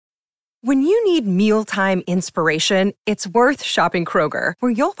When you need mealtime inspiration, it's worth shopping Kroger,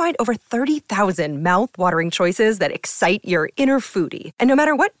 where you'll find over 30,000 mouth-watering choices that excite your inner foodie. And no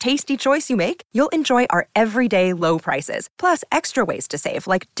matter what tasty choice you make, you'll enjoy our everyday low prices, plus extra ways to save,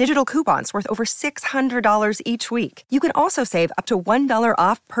 like digital coupons worth over $600 each week. You can also save up to $1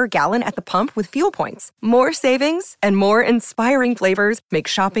 off per gallon at the pump with fuel points. More savings and more inspiring flavors make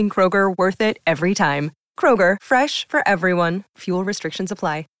shopping Kroger worth it every time. Kroger, fresh for everyone. Fuel restrictions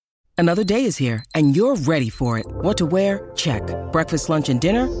apply. Another day is here, and you're ready for it. What to wear? Check. Breakfast, lunch, and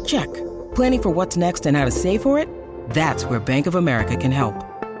dinner? Check. Planning for what's next and how to save for it? That's where Bank of America can help.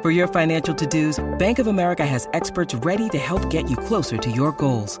 For your financial to-dos, Bank of America has experts ready to help get you closer to your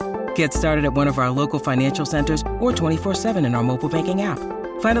goals. Get started at one of our local financial centers or 24/7 in our mobile banking app.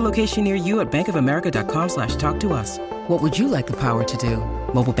 Find a location near you at bankofamerica.com/talktous. What would you like the power to do?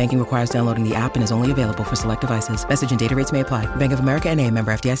 Mobile banking requires downloading the app and is only available for select devices. Message and data rates may apply. Bank of America N.A.,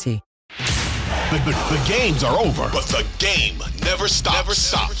 member FDIC. The games are over, but the game never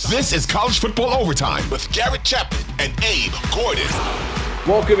stops. This is College Football Overtime with Garrett Chapman and Abe Gordon.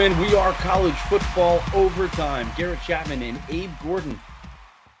 Welcome in. We are College Football Overtime. Garrett Chapman and Abe Gordon.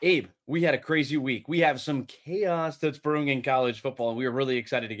 Abe, we had a crazy week. We have some chaos that's brewing in college football, and we are really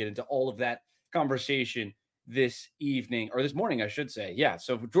excited to get into all of that conversation this evening, or this morning, I should say. Yeah,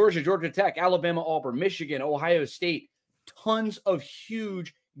 so Georgia, Georgia Tech, Alabama, Auburn, Michigan, Ohio State, tons of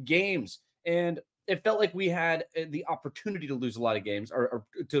huge games. And it felt like we had the opportunity to lose a lot of games or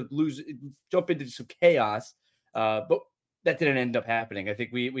to jump into some chaos. But that didn't end up happening. I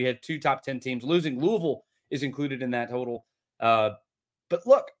think we had two top 10 teams losing. Louisville is included in that total. But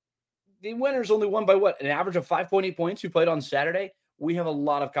look, the winners only won by what? An average of 5.8 points who played on Saturday. We have a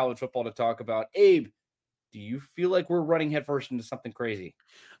lot of college football to talk about. Abe, do you feel like we're running headfirst into something crazy?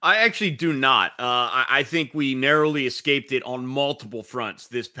 I actually do not. I think we narrowly escaped it on multiple fronts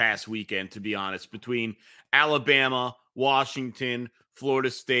this past weekend, to be honest, between Alabama, Washington, Florida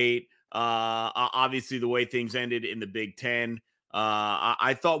State, obviously the way things ended in the Big Ten.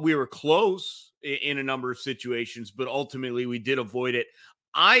 I thought we were close in a number of situations, but ultimately we did avoid it.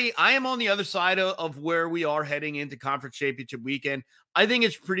 I am on the other side of where we are heading into conference championship weekend. I think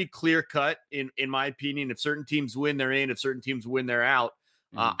it's pretty clear cut in my opinion. If certain teams win, they're in. If certain teams win, they're out.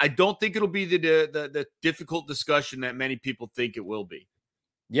 I don't think it'll be the difficult discussion that many people think it will be.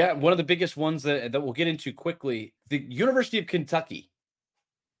 Yeah, one of the biggest ones that we'll get into quickly, the University of Kentucky,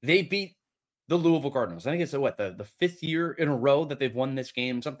 they beat the Louisville Cardinals. I think it's the fifth year in a row that they've won this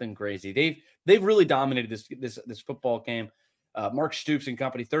game, something crazy. They've really dominated this football game. Mark Stoops and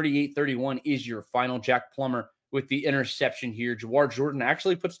company, 38-31 is your final. Jack Plummer with the interception here. Jawar Jordan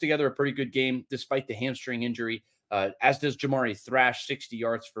actually puts together a pretty good game despite the hamstring injury, as does Jamari Thrash, 60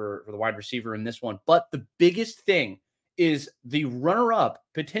 yards for the wide receiver in this one. But the biggest thing is the runner-up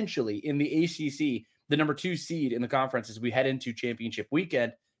potentially in the ACC, the number 2 seed in the conference as we head into championship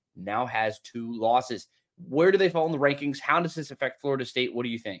weekend, now has 2 losses. Where do they fall in the rankings? How does this affect Florida State? What do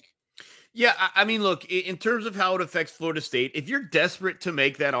you think? Yeah, I mean, look, in terms of how it affects Florida State, if you're desperate to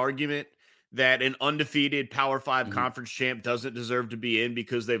make that argument that an undefeated Power 5 conference champ doesn't deserve to be in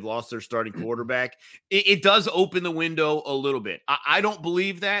because they've lost their starting quarterback, it does open the window a little bit. I don't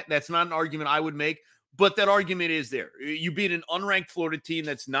believe that. That's not an argument I would make, but that argument is there. You beat an unranked Florida team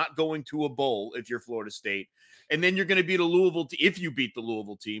that's not going to a bowl if you're Florida State, and then you're going to beat a Louisville team. If you beat the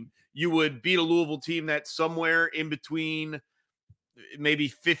Louisville team, you would beat a Louisville team that's somewhere in between maybe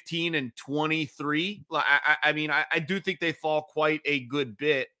 15 and 23. I mean, I do think they fall quite a good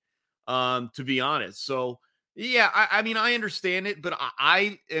bit, to be honest. So, yeah, I mean, I understand it, but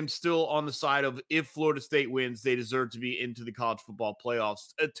I am still on the side of if Florida State wins, they deserve to be into the college football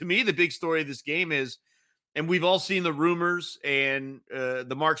playoffs. To me, the big story of this game is, and we've all seen the rumors and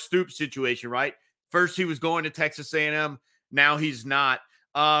the Mark Stoops situation, right? First, he was going to Texas A&M. Now he's not.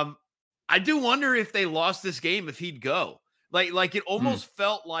 I do wonder if they lost this game, if he'd go. Like it almost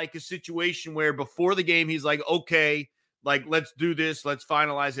felt like a situation where before the game, he's like, okay, like, let's do this. Let's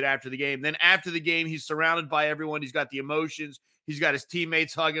finalize it after the game. Then after the game, he's surrounded by everyone. He's got the emotions. He's got his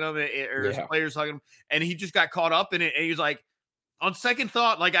teammates hugging him or his players hugging him. And he just got caught up in it. And he's like, on second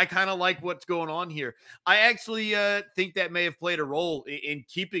thought, like, I kind of like what's going on here. I actually think that may have played a role in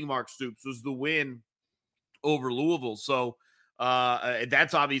keeping Mark Stoops, was the win over Louisville. So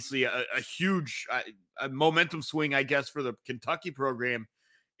that's obviously a huge a momentum swing, I guess, for the Kentucky program,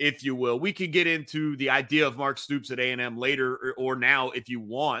 if you will. We could get into the idea of Mark Stoops at A&M later or now if you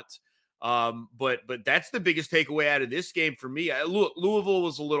want. But that's the biggest takeaway out of this game for me. Louisville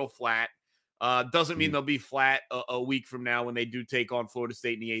was a little flat. Doesn't mean they'll be flat a week from now when they do take on Florida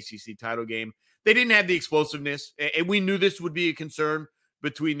State in the ACC title game. They didn't have the explosiveness, and we knew this would be a concern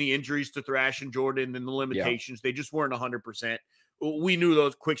between the injuries to Thrash and Jordan and the limitations. They just weren't 100%. We knew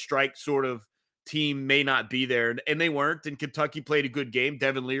those quick strike sort of team may not be there, and they weren't. And Kentucky played a good game.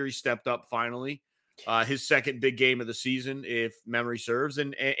 Devin Leary stepped up finally. His second big game of the season, if memory serves.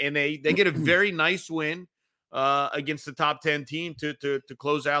 And they get a very nice win against the top 10 team to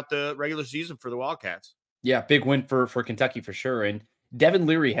close out the regular season for the Wildcats. Yeah, big win for Kentucky for sure. And Devin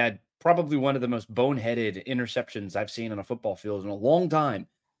Leary had probably one of the most boneheaded interceptions I've seen on a football field in a long time.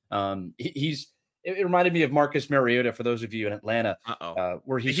 It reminded me of Marcus Mariota, for those of you in Atlanta,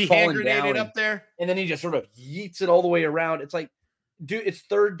 where he's falling down up there, and then he just sort of yeets it all the way around. It's like, dude, it's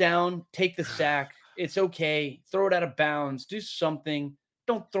third down. Take the sack. It's okay. Throw it out of bounds. Do something.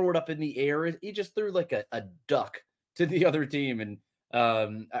 Don't throw it up in the air. He just threw like a duck to the other team. And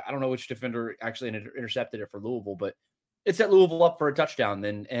I don't know which defender actually intercepted it for Louisville, but it set Louisville up for a touchdown.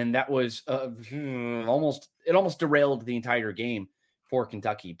 And that was almost derailed the entire game for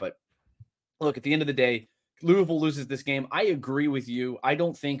Kentucky. But look, at the end of the day, Louisville loses this game. I agree with you. I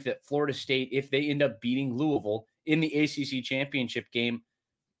don't think that Florida State, if they end up beating Louisville in the ACC championship game,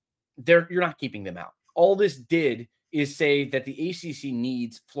 you're not keeping them out. All this did is say that the ACC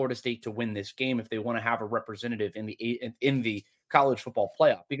needs Florida State to win this game if they want to have a representative in the college football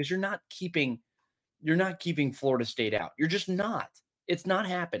playoff, because you're not keeping Florida State out. You're just not. It's not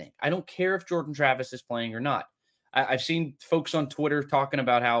happening. I don't care if Jordan Travis is playing or not. I've seen folks on Twitter talking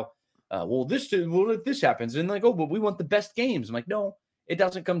about how, if this happens, and like, oh, but we want the best games. I'm like, no, it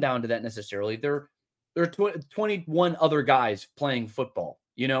doesn't come down to that necessarily. There are 21 other guys playing football,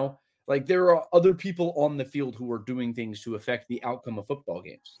 Like, there are other people on the field who are doing things to affect the outcome of football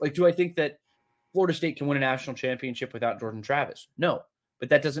games. Like, do I think that Florida State can win a national championship without Jordan Travis? No, but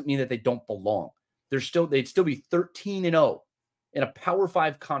that doesn't mean that they don't belong. They'd still be 13-0 in a Power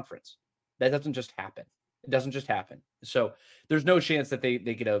 5 conference. That doesn't just happen. It doesn't just happen. So there's no chance that they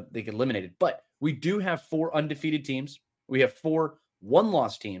get eliminated. But we do have 4 undefeated teams. We have 4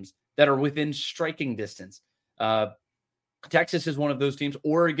 one-loss teams that are within striking distance. Texas is one of those teams.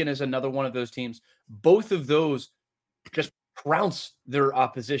 Oregon is another one of those teams. Both of those just trounce their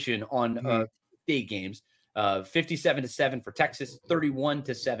opposition on state games. 57-7 for Texas,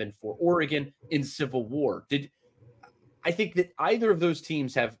 31-7 for Oregon in Civil War. I think that either of those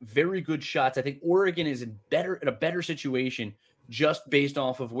teams have very good shots. I think Oregon is in a better situation just based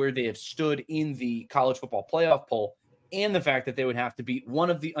off of where they have stood in the college football playoff poll and the fact that they would have to beat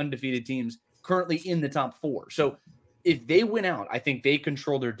one of the undefeated teams currently in the top 4. So if they win out, I think they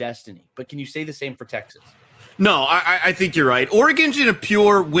control their destiny. But can you say the same for Texas? No, I think you're right. Oregon's in a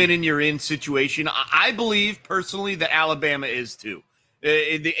pure win and you're in situation. I believe personally that Alabama is too.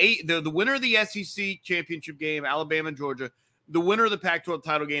 The winner of the SEC championship game, Alabama and Georgia, the winner of the Pac-12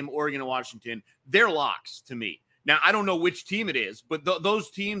 title game, Oregon and Washington, they're locks to me. Now, I don't know which team it is, but those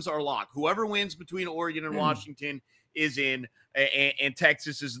teams are locked. Whoever wins between Oregon and Washington is in, and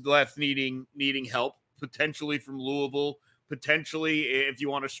Texas is left needing help, potentially from Louisville, potentially, if you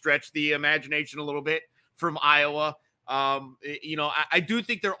want to stretch the imagination a little bit, from Iowa. I do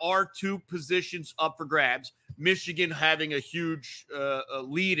think there are 2 positions up for grabs. Michigan having a huge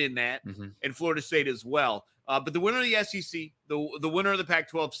lead in that, and Florida State as well. But the winner of the SEC, the winner of the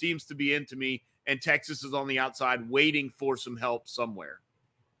Pac-12 seems to be in to me, and Texas is on the outside waiting for some help somewhere.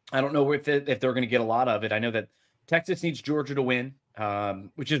 I don't know if they're going to get a lot of it. I know that Texas needs Georgia to win,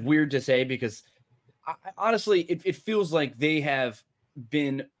 which is weird to say because honestly, it feels like it's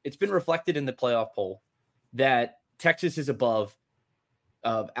been reflected in the playoff poll that Texas is above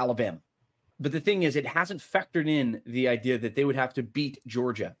Alabama. But the thing is, it hasn't factored in the idea that they would have to beat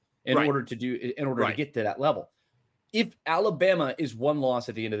Georgia in order to get to that level. If Alabama is one loss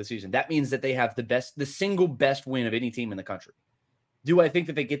at the end of the season, that means that they have the single best win of any team in the country. Do I think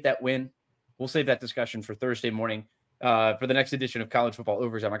that they get that win? We'll save that discussion for Thursday morning for the next edition of College Football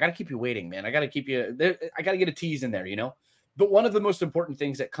Overtime. I got to keep you waiting, man. I got to keep you there. I got to get a tease in there, But one of the most important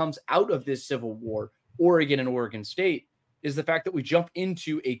things that comes out of this Civil War, Oregon and Oregon State, is the fact that we jump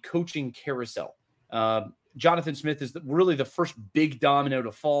into a coaching carousel. Jonathan Smith is really the first big domino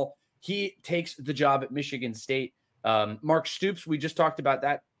to fall. He takes the job at Michigan State. Mark Stoops, we just talked about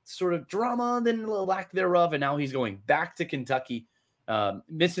that sort of drama, then the lack thereof, and now he's going back to Kentucky.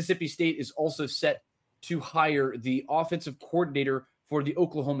 Mississippi State is also set to hire the offensive coordinator for the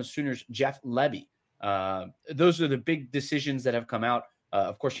Oklahoma Sooners, Jeff Levy. Those are the big decisions that have come out.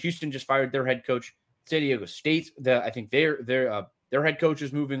 Of course, Houston just fired their head coach. San Diego State, I think their head coach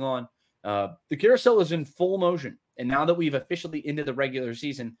is moving on. The carousel is in full motion. And now that we've officially ended the regular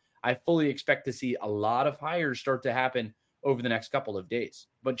season, I fully expect to see a lot of hires start to happen over the next couple of days.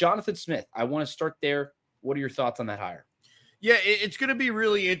 But Jonathan Smith, I want to start there. What are your thoughts on that hire? Yeah, it's going to be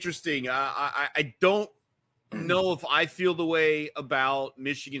really interesting. I don't know if I feel the way about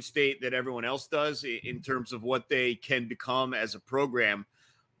Michigan State that everyone else does in terms of what they can become as a program.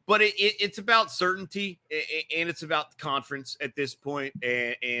 But it's about certainty, and it's about the conference at this point,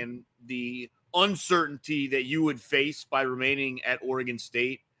 and the uncertainty that you would face by remaining at Oregon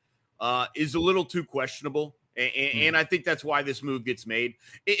State is a little too questionable. And I think that's why this move gets made.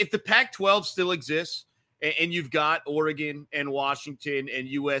 If the Pac-12 still exists, and you've got Oregon and Washington and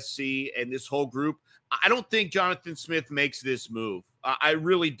USC and this whole group, I don't think Jonathan Smith makes this move. I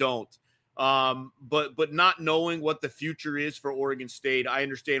really don't. But not knowing what the future is for Oregon State, I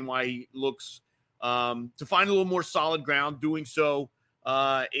understand why he looks to find a little more solid ground doing so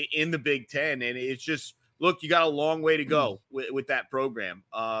in the Big Ten. And it's just, look, you got a long way to go with that program.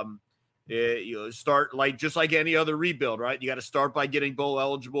 You start just like any other rebuild, right? You got to start by getting bowl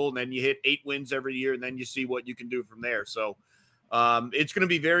eligible, and then you hit 8 wins every year, and then you see what you can do from there. So it's going to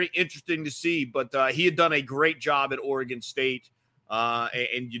be very interesting to see. But he had done a great job at Oregon State.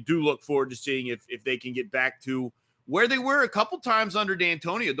 And you do look forward to seeing if they can get back to where they were a couple times under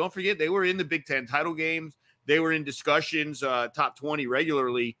D'Antonio. Don't forget, they were in the Big Ten title games. They were in discussions, top 20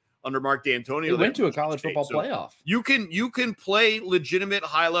 regularly under Mark D'Antonio. They went to a college football playoff. You can play legitimate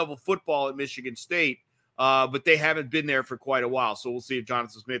high-level football at Michigan State, but they haven't been there for quite a while. So we'll see if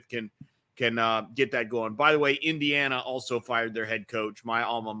Jonathan Smith can get that going. By the way, Indiana also fired their head coach, my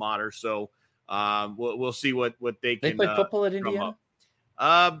alma mater. So we'll see what they can. They play football at Indiana?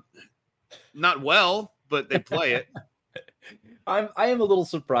 Not well, but they play it. I am a little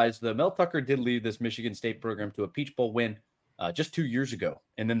surprised though. Mel Tucker did lead this Michigan State program to a Peach Bowl win just 2 years ago,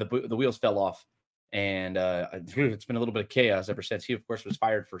 and then the wheels fell off, and it's been a little bit of chaos ever since. He, of course, was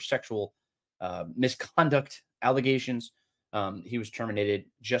fired for sexual misconduct allegations. He was terminated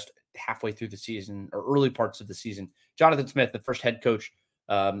just halfway through the season or early parts of the season. Jonathan Smith, the first head coach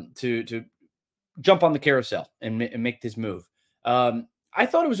to jump on the carousel and make this move. I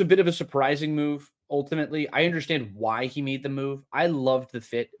thought it was a bit of a surprising move. Ultimately, I understand why he made the move. I loved the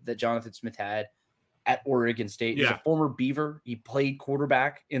fit that Jonathan Smith had at Oregon State. He's a former Beaver. He played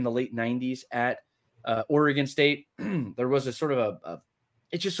quarterback in the late 90s at Oregon State. There was a sort of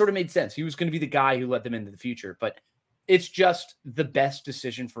it just sort of made sense. He was going to be the guy who led them into the future, but it's just the best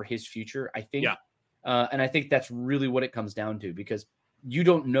decision for his future, I think. Yeah. And I think that's really what it comes down to, because you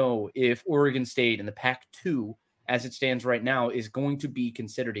don't know if Oregon State and the Pac-2, as it stands right now, is going to be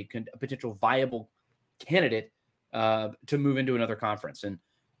considered a potential viable candidate to move into another conference. And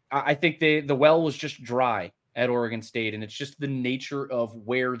I think the well was just dry at Oregon State, and it's just the nature of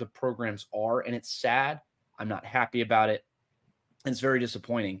where the programs are, and it's sad. I'm not happy about it. And it's very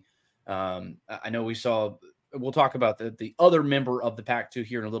disappointing. I know we'll talk about the other member of the Pac-2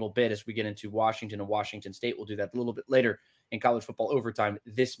 here in a little bit as we get into Washington and Washington State. We'll do that a little bit later in college football overtime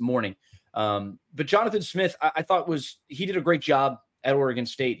this morning. But Jonathan Smith, I thought he did a great job at Oregon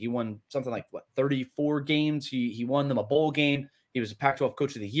State. He won something like 34 games. He won them a bowl game. He was a Pac-12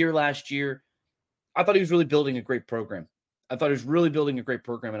 Coach of the Year last year. I thought he was really building a great program. And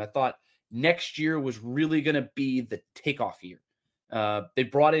I thought next year was really going to be the takeoff year. They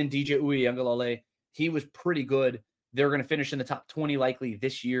brought in DJ Uiagalelei. He was pretty good. They're going to finish in the top 20 likely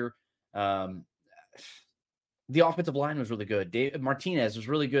this year. The offensive line was really good. David Martinez was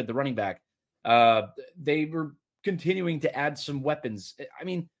really good, the running back. They were continuing to add some weapons. I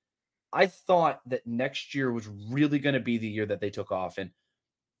mean, I thought that next year was really going to be the year that they took off. And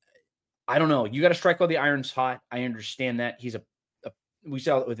I don't know. You got to strike while the iron's hot. I understand that. We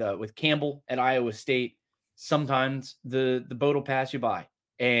saw it with Campbell at Iowa State. Sometimes the boat will pass you by,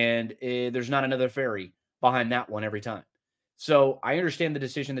 and there's not another ferry behind that one every time. So I understand the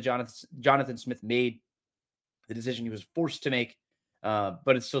decision that Jonathan Smith made, the decision he was forced to make,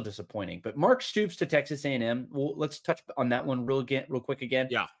 but it's still disappointing. But Mark Stoops to Texas A&M. Well, let's touch on that one real quick again.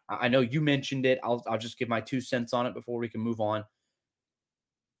 Yeah, I know you mentioned it. I'll just give my 2 cents on it before we can move on.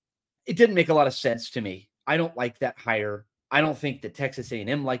 It didn't make a lot of sense to me. I don't like that hire. I don't think that Texas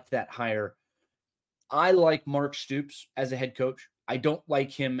A&M liked that hire. I like Mark Stoops as a head coach. I don't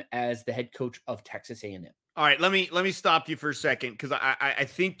like him as the head coach of Texas A&M. All right, let me stop you for a second, because I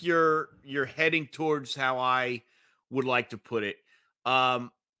think you're heading towards how I would like to put it.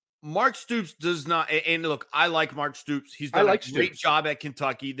 Mark Stoops does not, and look, I like Mark Stoops. He's done a great job at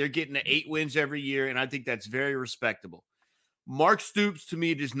Kentucky. They're getting to 8 wins every year, and I think that's very respectable. Mark Stoops, to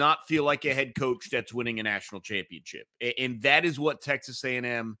me, does not feel like a head coach that's winning a national championship, and that is what Texas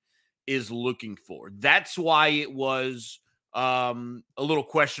A&M is looking for. That's why it was a little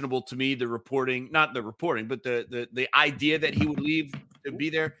questionable to me, not the reporting, but the idea that he would leave to be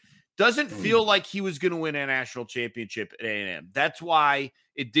there doesn't feel like he was going to win a national championship at A&M. That's why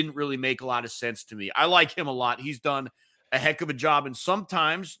it didn't really make a lot of sense to me. I like him a lot. He's done a heck of a job. And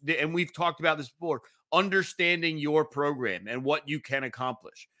sometimes, and we've talked about this before, understanding your program and what you can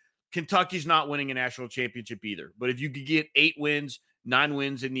accomplish. Kentucky's not winning a national championship either. But if you could get 8 wins, 9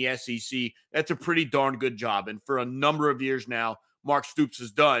 wins in the SEC, that's a pretty darn good job. And for a number of years now, Mark Stoops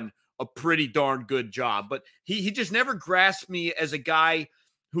has done a pretty darn good job. But he just never grasped me as a guy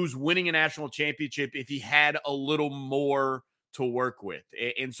who's winning a national championship if he had a little more to work with.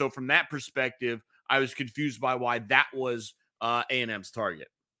 And so from that perspective, I was confused by why that was A&M's target.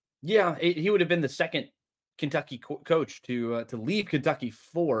 Yeah, he would have been the second Kentucky coach to leave Kentucky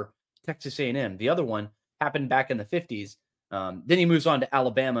for Texas A&M. The other one happened back in the 50s. Then he moves on to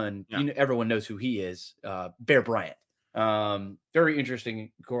Alabama, and everyone knows who he is, Bear Bryant. Very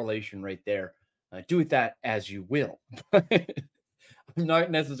interesting correlation right there. Do with that as you will. I'm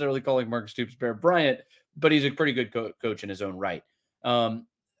not necessarily calling Mark Stoops Bear Bryant, but he's a pretty good coach in his own right.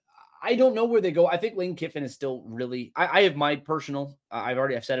 I don't know where they go. I think Lane Kiffin is still really, I have my personal,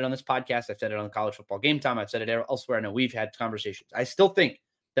 I've said it on this podcast. I've said it on College Football Game Time. I've said it elsewhere. I know we've had conversations. I still think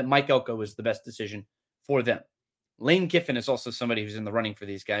that Mike Elko is the best decision for them. Lane Kiffin is also somebody who's in the running for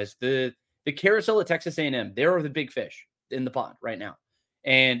these guys. The carousel at Texas A&M, they're the big fish in the pond right now.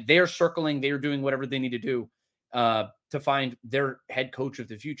 And they're circling, they're doing whatever they need to do to find their head coach of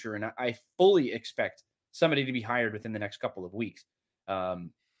the future. And I fully expect somebody to be hired within the next couple of weeks.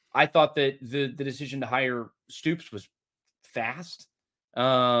 I thought that the decision to hire Stoops was fast,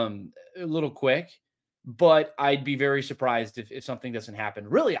 a little quick, but I'd be very surprised if something doesn't happen.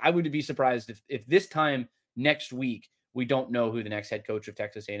 Really, I would be surprised if this time next week we don't know who the next head coach of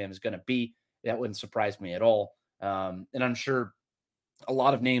Texas A&M is going to be. That wouldn't surprise me at all. And I'm sure a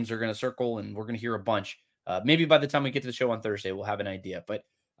lot of names are going to circle, and we're going to hear a bunch. Maybe by the time we get to the show on Thursday, we'll have an idea. But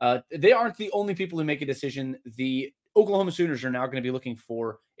they aren't the only people who make a decision. The Oklahoma Sooners are now going to be looking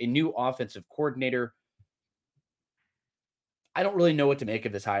for a new offensive coordinator. I don't really know what to make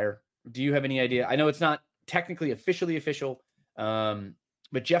of this hire. Do you have any idea? I know it's not technically officially official,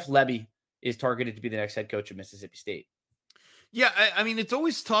 but Jeff Lebby is targeted to be the next head coach of Mississippi State. Yeah, I mean, it's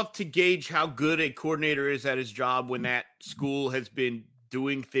always tough to gauge how good a coordinator is at his job when that school has been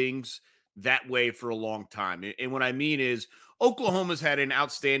doing things that way for a long time. And what I mean is Oklahoma's had an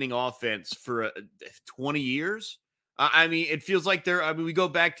outstanding offense for 20 years. I mean, it feels like we go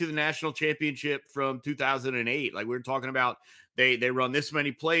back to the national championship from 2008. Like we were talking about, they run this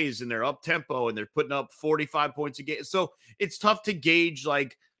many plays and they're up tempo and they're putting up 45 points a game. So it's tough to gauge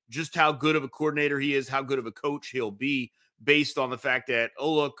like just how good of a coordinator he is, how good of a coach he'll be based on the fact that,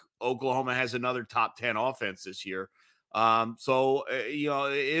 oh, look, Oklahoma has another top 10 offense this year. So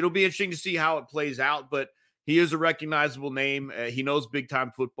it'll be interesting to see how it plays out, but he is a recognizable name. He knows big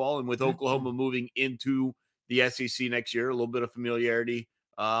time football. And with Oklahoma moving into the SEC next year, a little bit of familiarity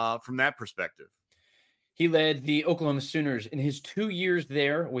from that perspective. He led the Oklahoma Sooners in his 2 years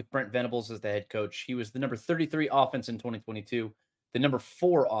there with Brent Venables as the head coach. He was the number 33 offense in 2022, the number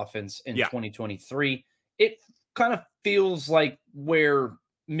 4 offense in 2023. It kind of feels like where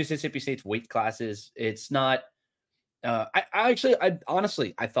Mississippi State's weight class is. It's not. I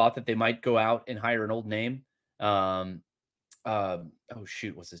honestly thought that they might go out and hire an old name. Oh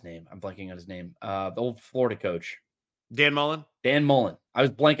shoot, what's his name? I'm blanking on his name. The old Florida coach, Dan Mullen. I was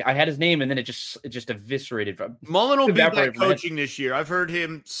blanking. I had his name, and then it just eviscerated. Mullen will be back coaching this year. I've heard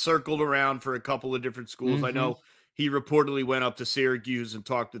him circled around for a couple of different schools. Mm-hmm. I know he reportedly went up to Syracuse and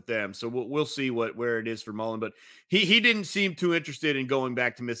talked with them. So we'll see where it is for Mullen. But he didn't seem too interested in going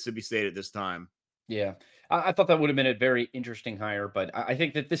back to Mississippi State at this time. Yeah, I thought that would have been a very interesting hire. But I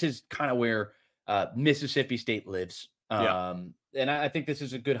think that this is kind of where Mississippi State lives. And I think this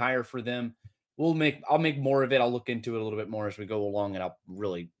is a good hire for them. I'll make more of it. I'll look into it a little bit more as we go along, and I'll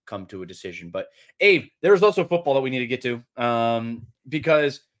really come to a decision. But Abe, there's also football that we need to get to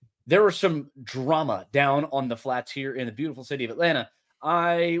because there was some drama down on the flats here in the beautiful city of Atlanta.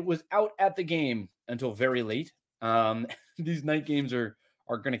 I was out at the game until very late. These night games are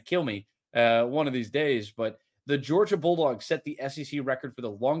going to kill me one of these days. But the Georgia Bulldogs set the SEC record for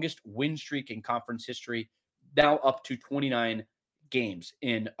the longest win streak in conference history, now up to 29 games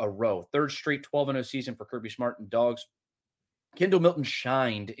in a row. Third straight 12-0 season for Kirby Smart and Dogs. Kendall Milton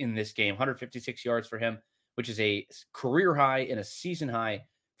shined in this game, 156 yards for him, which is a career high and a season high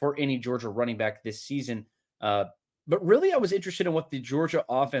for any Georgia running back this season. But really, I was interested in what the Georgia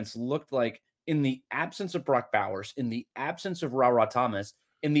offense looked like in the absence of Brock Bowers, in the absence of Ra Thomas,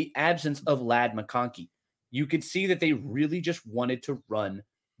 in the absence of Ladd McConkey. You could see that they really just wanted to run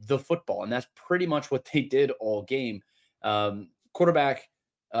the football, and that's pretty much what they did all game. Quarterback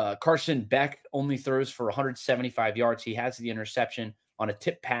Carson Beck only throws for 175 yards. He has the interception on a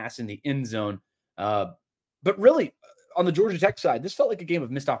tip pass in the end zone. But really, on the Georgia Tech side, this felt like a game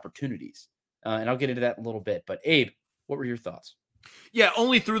of missed opportunities. And I'll get into that in a little bit. But Abe, what were your thoughts? Yeah,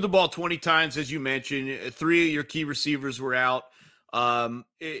 only threw the ball 20 times, as you mentioned. 3 of your key receivers were out. Some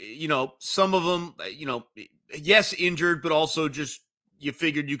of them, yes, injured, but also just you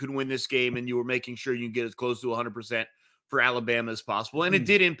figured you could win this game and you were making sure you can get as close to 100% for Alabama as possible. And it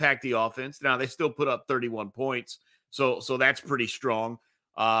did impact the offense. Now, they still put up 31 points, so that's pretty strong.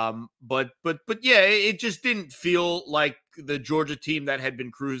 But yeah, it just didn't feel like the Georgia team that had been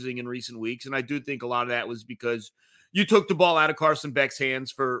cruising in recent weeks. And I do think a lot of that was because you took the ball out of Carson Beck's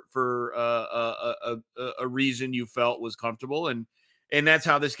hands for a reason you felt was comfortable, and that's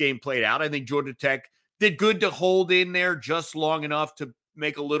how this game played out. I think Georgia Tech did good to hold in there just long enough to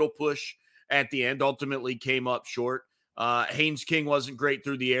make a little push at the end. Ultimately, came up short. Haynes King wasn't great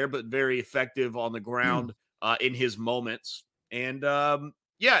through the air, but very effective on the ground in his moments. And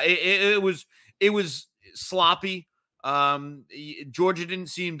it was sloppy. Georgia didn't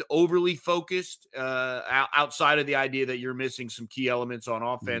seem overly focused outside of the idea that you're missing some key elements on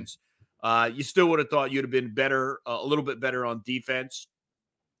offense. You still would have thought you'd have been better, a little bit better on defense.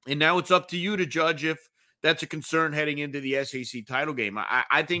 And now it's up to you to judge if that's a concern heading into the SEC title game.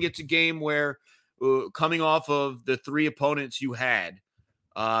 I think it's a game where coming off of the 3 opponents you had,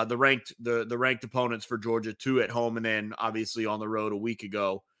 the ranked opponents for Georgia, 2 at home and then obviously on the road a week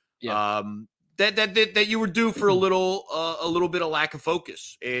ago. Yeah. That you were due for a little bit of lack of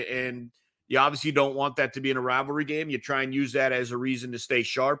focus, and you obviously don't want that to be in a rivalry game. You try and use that as a reason to stay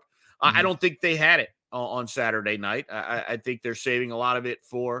sharp. I don't think they had it on Saturday night. I think they're saving a lot of it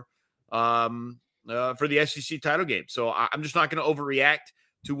for the SEC title game. So I'm just not going to overreact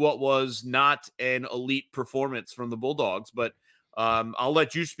to what was not an elite performance from the Bulldogs, but I'll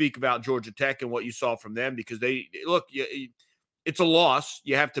let you speak about Georgia Tech and what you saw from them, because it's a loss.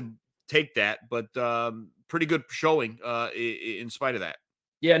 You have to take that, but pretty good showing in spite of that.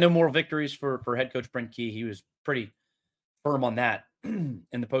 Yeah, no moral victories for head coach Brent Key. He was pretty firm on that in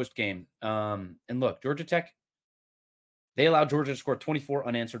the post game. And look, Georgia Tech, they allowed Georgia to score 24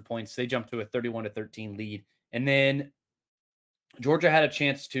 unanswered points. They jumped to a 31-13 lead. And then Georgia had a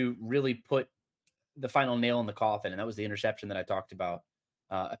chance to really put the final nail in the coffin, and that was the interception that I talked about.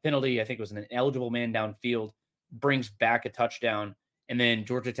 A penalty, I think it was an eligible man downfield, brings back a touchdown, and then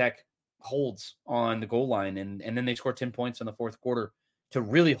Georgia Tech holds on the goal line, and then they score 10 points in the fourth quarter to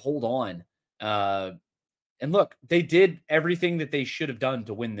really hold on. And look, they did everything that they should have done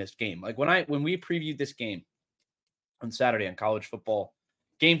to win this game. Like when we previewed this game on Saturday on College Football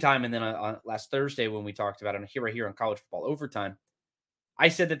Game Time, and then on last Thursday when we talked about it right here on College Football Overtime, I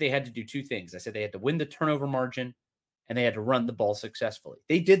said that they had to do 2 things. I said they had to win the turnover margin and they had to run the ball successfully.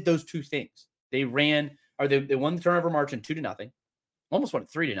 They did those 2 things. They won the turnover margin 2-0. Almost won it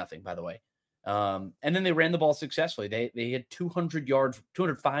 3-0, by the way. And then they ran the ball successfully. They had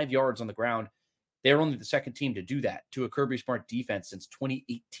 205 yards on the ground. They were only the second team to do that to a Kirby Smart defense since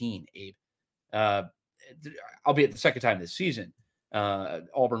 2018, Abe. Albeit the second time this season.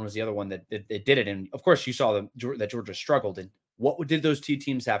 Auburn was the other one that did it. And of course, you saw that Georgia struggled. And what did those 2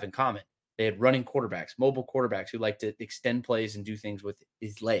 teams have in common? They had running quarterbacks, mobile quarterbacks who like to extend plays and do things with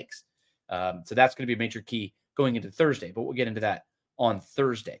his legs. So that's going to be a major key going into Thursday, but we'll get into that on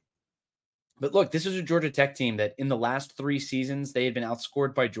Thursday. But look, this is a Georgia Tech team that in the last 3 seasons, they had been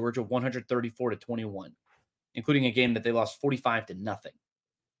outscored by Georgia 134-21, including a game that they lost 45-0.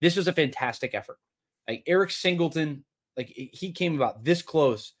 This was a fantastic effort. Like Eric Singleton, like he came about this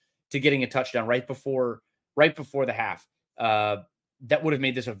close to getting a touchdown right before the half. That would have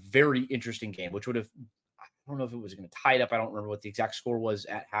made this a very interesting game, which would have, I don't know if it was going to tie it up. I don't remember what the exact score was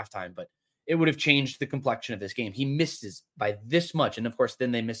at halftime, but it would have changed the complexion of this game. He misses by this much. And of course,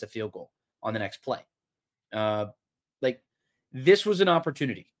 then they miss a field goal on the next play. This was an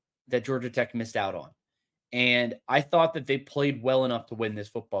opportunity that Georgia Tech missed out on. And I thought that they played well enough to win this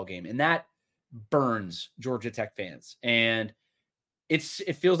football game. And that burns Georgia Tech fans. And it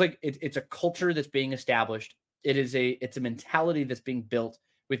feels like it's a culture that's being established. It's a mentality that's being built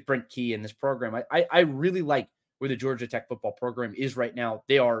with Brent Key in this program. I really like where the Georgia Tech football program is right now.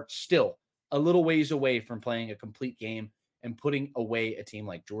 They are still a little ways away from playing a complete game and putting away a team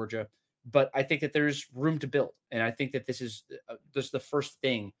like Georgia. But I think that there's room to build. And I think that this is the first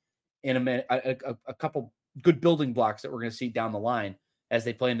thing in a couple good building blocks that we're going to see down the line as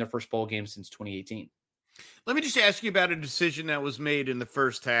they play in their first bowl game since 2018. Let me just ask you about a decision that was made in the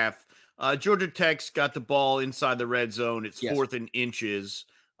first half. Georgia Tech's got the ball inside the red zone. It's 4th and inches,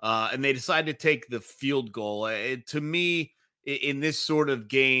 and they decided to take the field goal. To me, in this sort of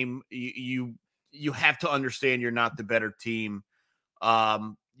game, you have to understand you're not the better team.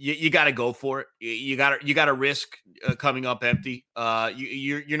 You got to go for it. You got to risk coming up empty.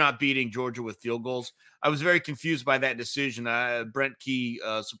 You're not beating Georgia with field goals. I was very confused by that decision. Brent Key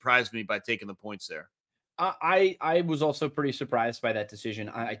surprised me by taking the points there. I was also pretty surprised by that decision.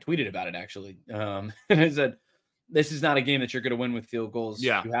 I tweeted about it actually, and I said, "This is not a game that you're going to win with field goals.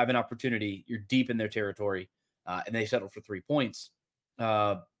 Yeah. You have an opportunity. You're deep in their territory, and they settled for 3 points.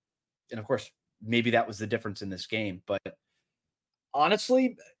 And of course, maybe that was the difference in this game. But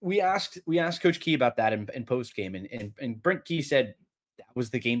honestly, we asked Coach Key about that in post game, and Brent Key said that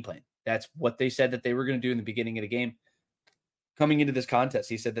was the game plan. That's what they said that they were going to do in the beginning of the game. Coming into this contest,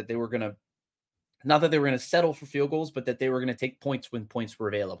 he said that they were going to." Not that they were going to settle for field goals, but that they were going to take points when points were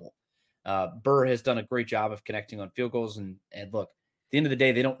available. Burr has done a great job of connecting on field goals. And look, at the end of the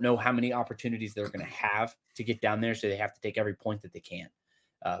day, they don't know how many opportunities they're going to have to get down there. So they have to take every point that they can.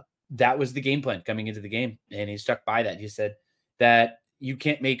 That was the game plan coming into the game. And he stuck by that. He said that you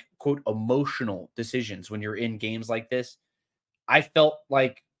can't make, quote, emotional decisions when you're in games like this. I felt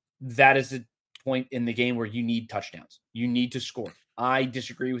like that is a point in the game where you need touchdowns. You need to score. I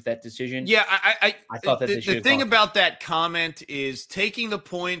disagree with that decision. Yeah, I thought that the thing about that comment is taking the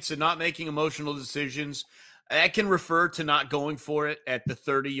points and not making emotional decisions. That can refer to not going for it at the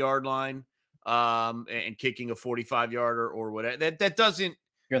 30-yard line and kicking a 45-yarder or whatever. That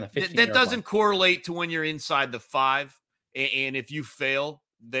doesn't correlate to when you're inside the 5. And if you fail,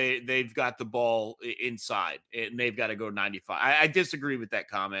 they've got the ball inside and they've got to go 95. I disagree with that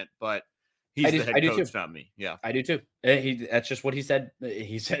comment, but he's the head coach, not me. Yeah, I do too. That's just what he said.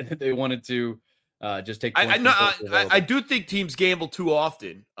 He said that they wanted to just take. I do think teams gamble too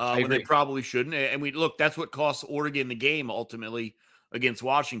often when they probably shouldn't. And that's what cost Oregon the game ultimately against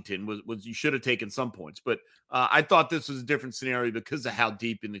Washington was you should have taken some points. But I thought this was a different scenario because of how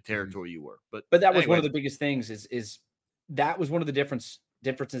deep in the territory you were. But that was one of the biggest things. Is that was one of the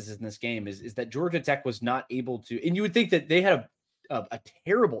differences in this game is that Georgia Tech was not able to. And you would think that they had a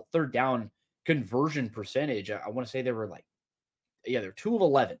terrible third down conversion percentage. I want to say they were they're 2 of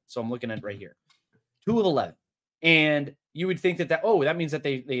 11. So I'm looking at right here, 2 of 11. And you would think that means that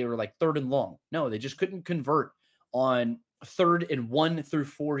they were like 3rd and long. No, they just couldn't convert on 3rd and 1 through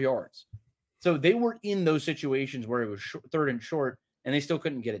 4 yards. So they were in those situations where it was 3rd and short, and they still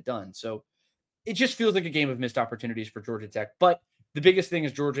couldn't get it done. So it just feels like a game of missed opportunities for Georgia Tech. But the biggest thing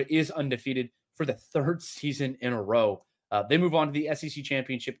is Georgia is undefeated for the 3rd season in a row. They move on to the SEC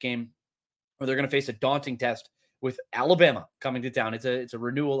championship game, where they're going to face a daunting test with Alabama coming to town. It's a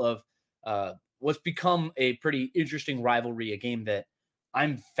renewal of what's become a pretty interesting rivalry, a game that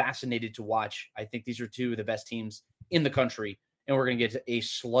I'm fascinated to watch. I think these are 2 of the best teams in the country, and we're going to get a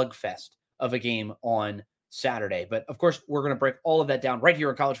slugfest of a game on Saturday. But, of course, we're going to break all of that down right here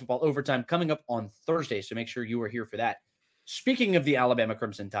on College Football Overtime coming up on Thursday, so make sure you are here for that. Speaking of the Alabama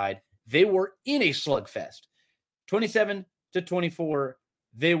Crimson Tide, they were in a slugfest. 27-24,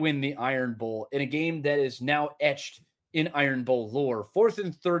 they win the Iron Bowl in a game that is now etched in Iron Bowl lore. 4th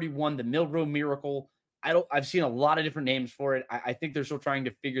and 31, the Milroe Miracle. I've seen a lot of different names for it. I think they're still trying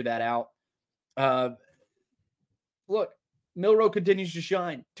to figure that out. Look, Milroe continues to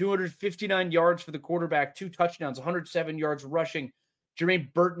shine. 259 yards for the quarterback, 2 touchdowns, 107 yards rushing.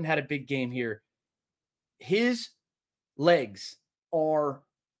 Jermaine Burton had a big game here. His legs are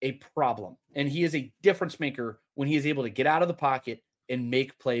a problem, and he is a difference maker when he is able to get out of the pocket and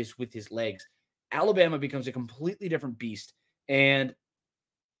make plays with his legs. Alabama becomes a completely different beast. And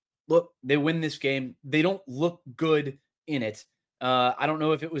look, they win this game. They don't look good in it. I don't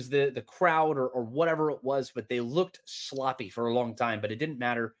know if it was the crowd or whatever it was, but they looked sloppy for a long time. But it didn't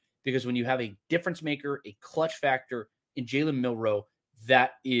matter because when you have a difference maker, a clutch factor in Jalen Milroe,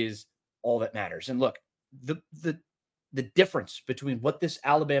 that is all that matters. And look, the difference between what this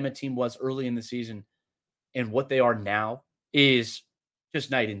Alabama team was early in the season and what they are now is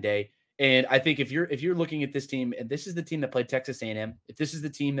just night and day. And I think if you're looking at this team, and this is the team that played Texas A&M, if this is the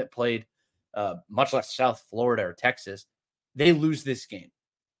team that played much less South Florida or Texas, they lose this game.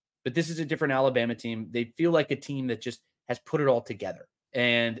 But this is a different Alabama team. They feel like a team that just has put it all together,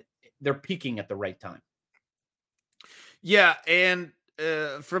 and they're peaking at the right time. Yeah, and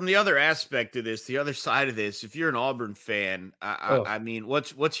from the other aspect of this, the other side of this, if you're an Auburn fan, I mean,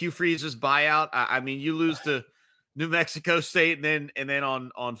 what's Hugh Freeze's buyout? I mean, you lose to New Mexico State, and then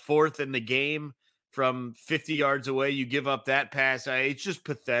on 4th in the game from 50 yards away, you give up that pass. It's just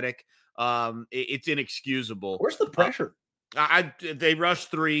pathetic. It's inexcusable. Where's the pressure? They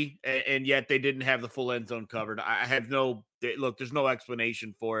rushed 3, and yet they didn't have the full end zone covered. I have there's no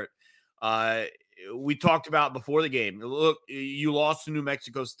explanation for it. we talked about before the game. Look, you lost to New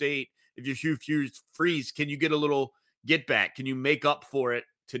Mexico State. If you're Hugh Freeze, can you get a little get back? Can you make up for it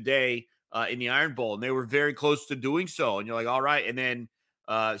today in the Iron Bowl? And they were very close to doing so. And you're like, all right. And then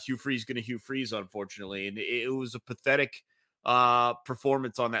Hugh Freeze going to Hugh Freeze, unfortunately. And it was a pathetic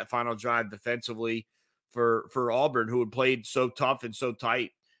performance on that final drive defensively for Auburn, who had played so tough and so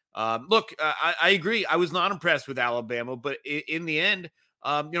tight. Look, I agree. I was not impressed with Alabama, but in the end,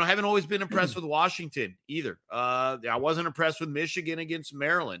 I haven't always been impressed with Washington either. I wasn't impressed with Michigan against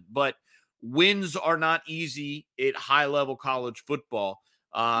Maryland, but wins are not easy at high-level college football.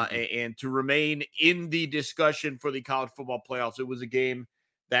 And to remain in the discussion for the college football playoffs, it was a game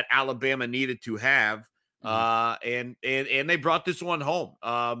that Alabama needed to have. And they brought this one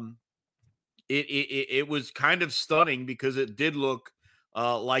home. It was kind of stunning because it did look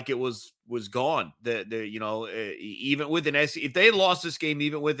like it was gone. Even with an SEC, if they had lost this game,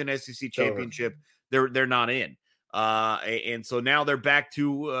 even with an SEC championship, they're not in. And so now they're back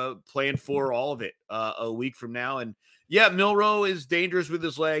to playing for all of it a week from now. And yeah, Milroe is dangerous with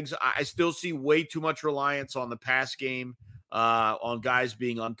his legs. I still see way too much reliance on the pass game, on guys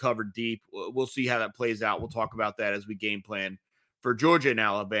being uncovered deep. We'll see how that plays out. We'll talk about that as we game plan for Georgia and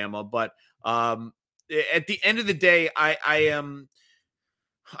Alabama. But at the end of the day, I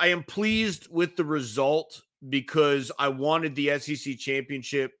am pleased with the result because I wanted the SEC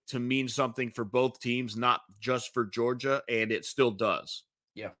championship to mean something for both teams, not just for Georgia, and it still does.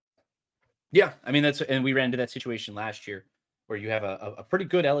 Yeah. I mean, and we ran into that situation last year where you have a pretty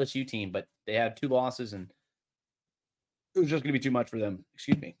good LSU team, but they had 2 losses and it was just going to be too much for them.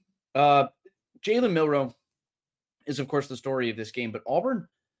 Excuse me. Jalen Milroe is, of course, the story of this game, but Auburn,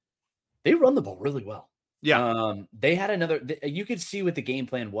 they run the ball really well. Yeah. They had you could see what the game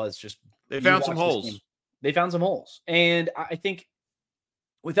plan was. Just they found some holes. They found some holes. And I think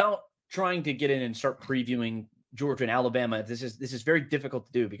without trying to get in and start previewing Georgia and Alabama, this is very difficult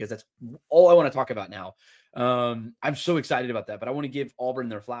to do because that's all I want to talk about now. I'm so excited about that, but I want to give Auburn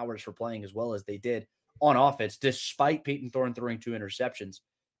their flowers for playing as well as they did on offense, despite Peyton Thorne throwing 2 interceptions,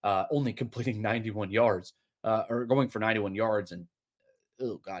 only completing 91 yards, or going for 91 yards. And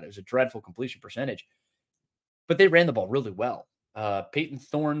oh God, it was a dreadful completion percentage. But they ran the ball really well. Peyton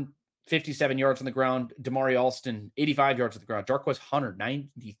Thorne, 57 yards on the ground. Damari Alston, 85 yards on the ground. Jarquez Hunter,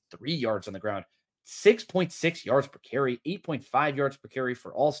 93 yards on the ground. 6.6 yards per carry, 8.5 yards per carry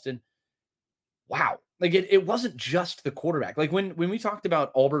for Alston. Wow. Like it wasn't just the quarterback. Like when we talked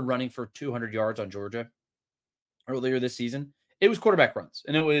about Auburn running for 200 yards on Georgia earlier this season, it was quarterback runs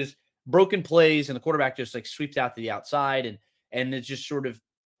and it was broken plays and the quarterback just like sweeps out to the outside and it's just sort of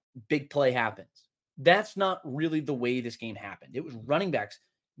big play happens. That's not really the way this game happened. It was running backs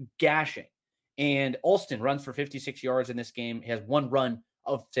gashing. And Alston runs for 56 yards in this game. He has 1 run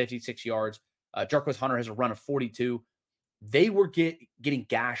of 56 yards. Jarquez Hunter has a run of 42. They were getting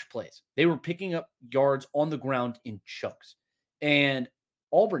gash plays. They were picking up yards on the ground in chunks. And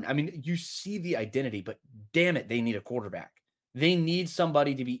Auburn, I mean, you see the identity, but damn it, they need a quarterback. They need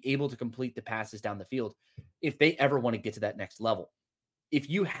somebody to be able to complete the passes down the field if they ever want to get to that next level. If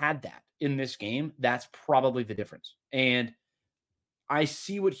you had that in this game, that's probably the difference. And I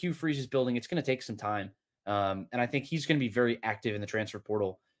see what Hugh Freeze is building. It's going to take some time. And I think he's going to be very active in the transfer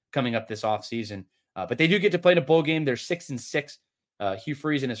portal coming up this offseason. But they do get to play in a bowl game. They're 6-6. Hugh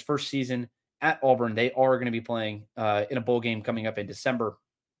Freeze in his first season at Auburn, they are going to be playing in a bowl game coming up in December.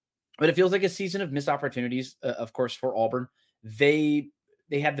 But it feels like a season of missed opportunities, of course, for Auburn. They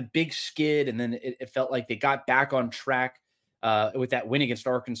had the big skid, and then it felt like they got back on track with that win against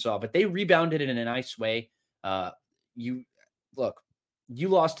Arkansas. But they rebounded it in a nice way. You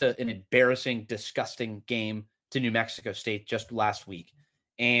lost to an embarrassing, disgusting game to New Mexico State just last week.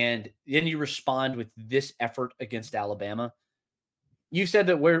 And then you respond with this effort against Alabama. You said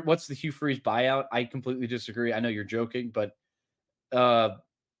that what's the Hugh Freeze buyout? I completely disagree. I know you're joking, but at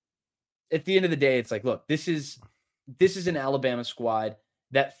the end of the day, it's like, look, this is an Alabama squad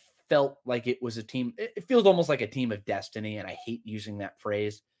that felt like it was a team. It feels almost like a team of destiny, and I hate using that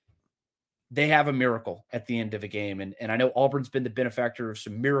phrase. They have a miracle at the end of a game, and I know Auburn's been the benefactor of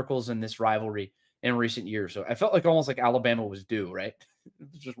some miracles in this rivalry in recent years. So I felt like almost like Alabama was due, right?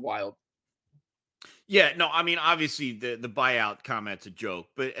 It's just wild. Yeah, no, I mean, obviously the buyout comment's a joke,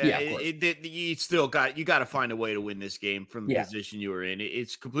 but you still got to find a way to win this game from the position you were in.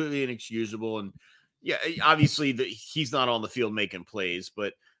 It's completely inexcusable. And yeah, obviously he's not on the field making plays,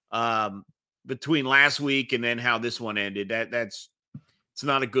 but between last week and then how this one ended, it's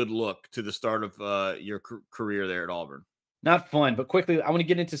not a good look to the start of your career there at Auburn. Not fun, but quickly, I want to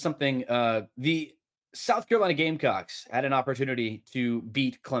get into something. The South Carolina Gamecocks had an opportunity to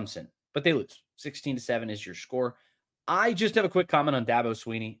beat Clemson, but they lose 16-7 is your score. I just have a quick comment on Dabo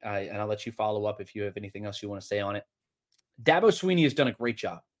Swinney, and I'll let you follow up if you have anything else you want to say on it. Dabo Swinney has done a great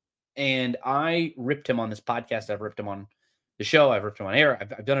job, and I ripped him on this podcast. I've ripped him on the show. I've ripped him on air.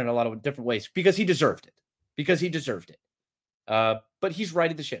 I've done it in a lot of different ways because he deserved it. But he's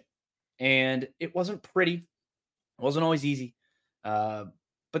righted the ship, and it wasn't pretty. It wasn't always easy. But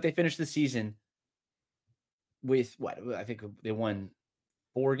they finished the season with what? I think they won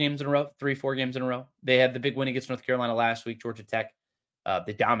 4 games in a row, 3-4 games in a row. They had the big win against North Carolina last week, Georgia Tech.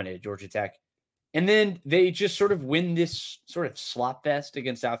 They dominated Georgia Tech. And then they just sort of win this sort of slop fest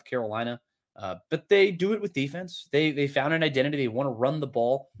against South Carolina. But they do it with defense. They found an identity. They want to run the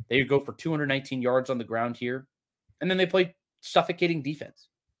ball. They go for 219 yards on the ground here. And then they play suffocating defense.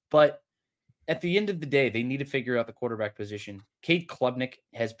 But at the end of the day, they need to figure out the quarterback position. Cade Klubnik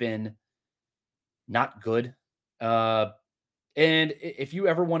has been not good. And if you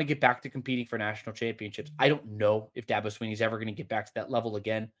ever want to get back to competing for national championships, I don't know if Dabo Swinney's ever going to get back to that level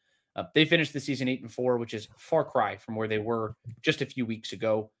again. They finished the season 8-4, which is a far cry from where they were just a few weeks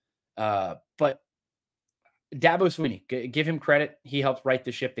ago. But Dabo Swinney, give him credit. He helped right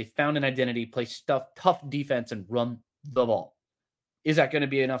the ship. They found an identity, play tough defense, and run the ball. Is that going to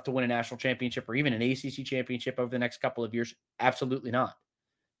be enough to win a national championship or even an ACC championship over the next couple of years? Absolutely not.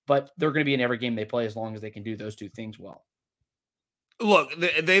 But they're going to be in every game they play as long as they can do those two things well. Look,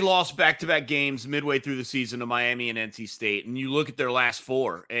 they lost back-to-back games midway through the season to Miami and NC State, and you look at their last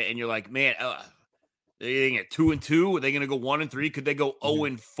 4, and you're like, man, they get 2-2. Are they going to go 1-3? Could they go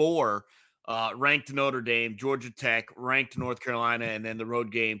 0-4? Ranked Notre Dame, Georgia Tech, ranked North Carolina, and then the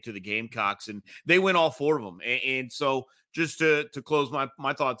road game to the Gamecocks, and they win all 4 of them. And so, just to close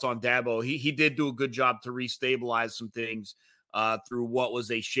my thoughts on Dabo, he did do a good job to restabilize some things through what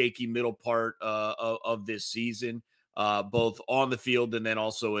was a shaky middle part of this season. Both on the field and then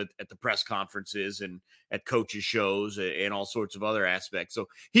also at the press conferences and at coaches' shows and all sorts of other aspects. So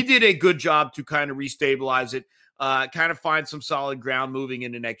he did a good job to kind of restabilize it, kind of find some solid ground moving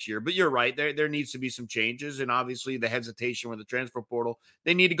into next year. But you're right, there needs to be some changes. And obviously the hesitation with the transfer portal,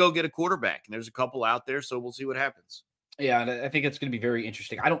 they need to go get a quarterback. And there's a couple out there, so we'll see what happens. Yeah, and I think it's going to be very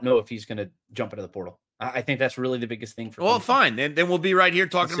interesting. I don't know if he's going to jump into the portal. I think that's really the biggest thing for. Well, fine. Then we'll be right here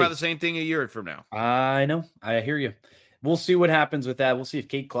talking about the same thing a year from now. I know. I hear you. We'll see what happens with that. We'll see if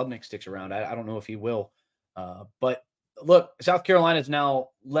Cade Klubnik sticks around. I don't know if he will. But look, South Carolina is now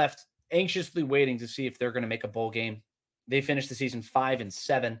left anxiously waiting to see if they're going to make a bowl game. They finished the season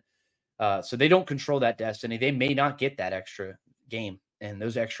 5-7. So they don't control that destiny. They may not get that extra game and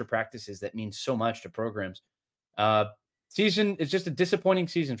those extra practices that mean so much to programs. Season is just a disappointing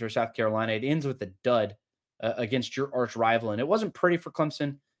season for South Carolina. It ends with a dud against your arch rival, and it wasn't pretty for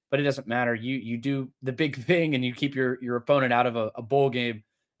Clemson, but it doesn't matter. You do the big thing, and you keep your opponent out of a bowl game,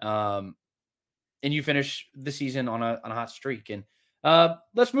 and you finish the season on a hot streak. And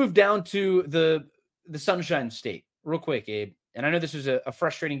let's move down to the Sunshine State real quick, Abe. And I know this was a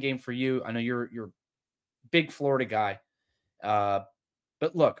frustrating game for you. I know you're a big Florida guy, but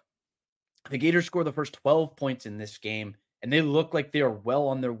look. The Gators score the first 12 points in this game, and they look like they are well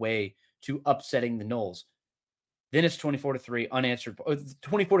on their way to upsetting the Noles. Then it's 24-3 unanswered,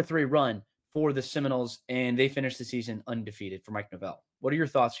 24-3 run for the Seminoles, and they finish the season undefeated for Mike Novell. What are your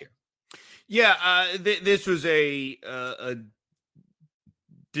thoughts here? Yeah, this was a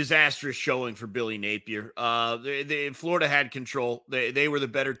disastrous showing for Billy Napier. Florida had control. They were the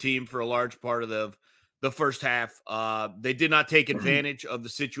better team for a large part of the first half. They did not take advantage of the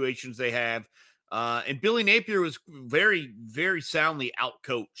situations they have. And Billy Napier was very, very soundly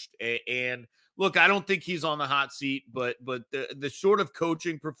outcoached. And look, I don't think he's on the hot seat, but the sort of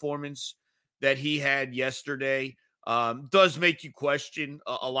coaching performance that he had yesterday does make you question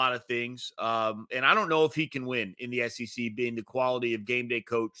a lot of things. And I don't know if he can win in the SEC, being the quality of game day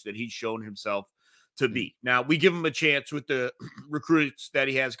coach that he's shown himself to be. Now, we give him a chance with the recruits that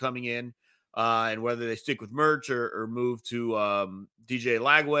he has coming in. And whether they stick with Merch or move to DJ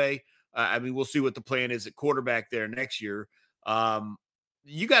Lagway, I mean, we'll see what the plan is at quarterback there next year.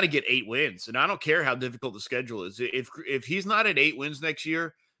 You got to get 8 wins, and I don't care how difficult the schedule is. If he's not at 8 wins next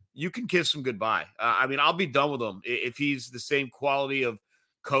year, you can kiss him goodbye. I mean, I'll be done with him if he's the same quality of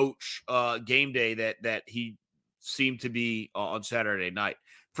coach game day that he seemed to be on Saturday night.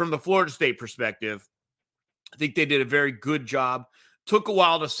 From the Florida State perspective, I think they did a very good job. Took a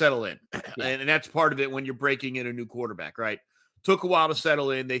while to settle in, and that's part of it when you're breaking in a new quarterback, right? Took a while to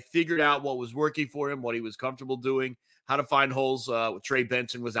settle in. They figured out what was working for him, what he was comfortable doing, how to find holes. With Trey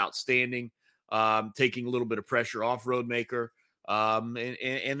Benson was outstanding, taking a little bit of pressure off Roadmaker. And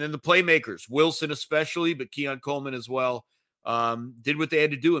then the playmakers, Wilson especially, but Keon Coleman as well. did what they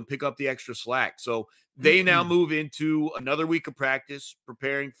had to do and pick up the extra slack. So they now move into another week of practice,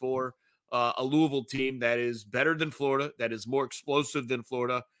 preparing for a Louisville team that is better than Florida, that is more explosive than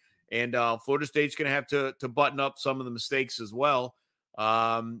Florida. And Florida State's going to have to button up some of the mistakes as well.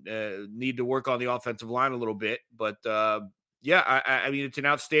 Need to work on the offensive line a little bit. But, I mean, it's an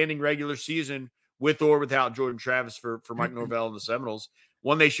outstanding regular season with or without Jordan Travis for Mike Norvell and the Seminoles.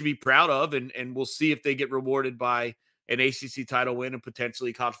 One they should be proud of, and we'll see if they get rewarded by an ACC title win and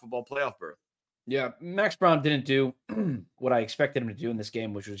potentially college football playoff berth. Yeah, Max Brown didn't do what I expected him to do in this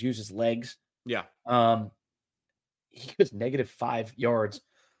game, which was use his legs. Yeah. He was -5 yards.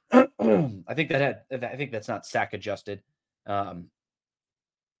 I think that's not sack adjusted.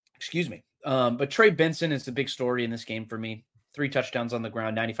 Excuse me. But Trey Benson is the big story in this game for me. 3 touchdowns on the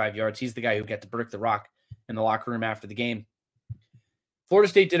ground, 95 yards. He's the guy who got to break the rock in the locker room after the game. Florida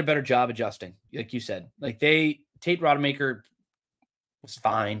State did a better job adjusting, like you said. Like Tate Rodemaker was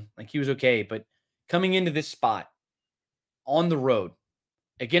fine. Like he was okay. But coming into this spot on the road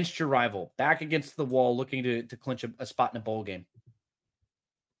against your rival, back against the wall, looking to clinch a spot in a bowl game,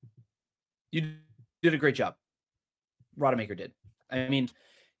 you did a great job. Rodemaker did. I mean,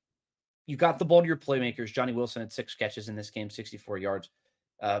 you got the ball to your playmakers. Johnny Wilson had 6 catches in this game, 64 yards.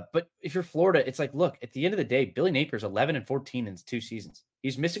 But if you're Florida, it's like, look, at the end of the day, Billy Napier's 11-14 in his 2 seasons.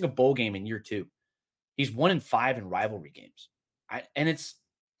 He's missing a bowl game in year 2. He's 1-5 in rivalry games.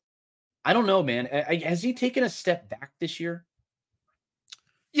 I don't know, man. Has he taken a step back this year?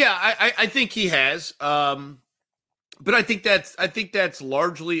 Yeah, I think he has. But I think that's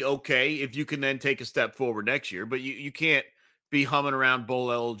largely okay if you can then take a step forward next year. But you can't be humming around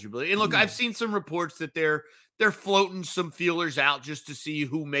bowl eligibility. And look, I've seen some reports that they're floating some feelers out just to see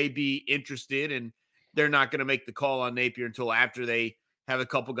who may be interested, and they're not going to make the call on Napier until after they have a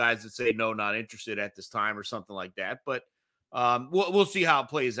couple guys that say no, not interested at this time or something like that. But we'll see how it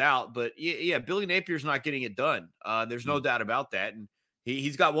plays out. But yeah, Billy Napier's not getting it done. There's no doubt about that. And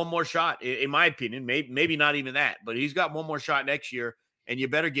he's got one more shot, in my opinion. Maybe not even that, but he's got one more shot next year. And you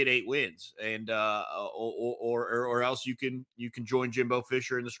better get 8 wins, and or else you can join Jimbo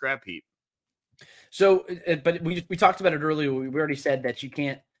Fisher in the scrap heap. So, but we talked about it earlier. We already said that you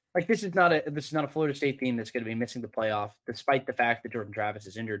can't, like, this is not a Florida State team that's going to be missing the playoff, despite the fact that Jordan Travis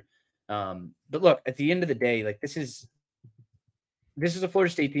is injured. But look, at the end of the day, like this is a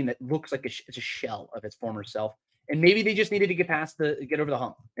Florida State team that looks like it's a shell of its former self, and maybe they just needed to get over the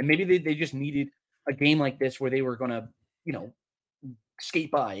hump, and maybe they just needed a game like this where they were going to,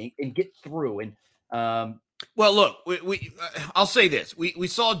 skate by and get through. And well, look, I'll say this: we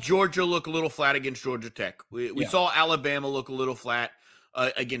saw Georgia look a little flat against Georgia Tech. We saw Alabama look a little flat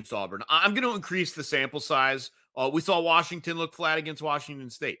against Auburn. I'm going to increase the sample size. We saw Washington look flat against Washington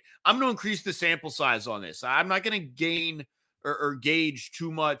State. I'm going to increase the sample size on this. I'm not going to gain or gauge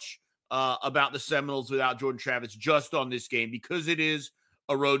too much about the Seminoles without Jordan Travis just on this game, because it is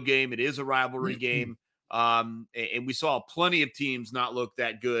a road game. It is a rivalry game. And we saw plenty of teams not look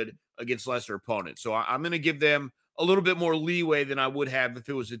that good against lesser opponents. So I'm going to give them a little bit more leeway than I would have if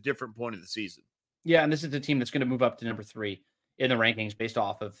it was a different point of the season. Yeah, and this is the team that's going to move up to number 3 in the rankings based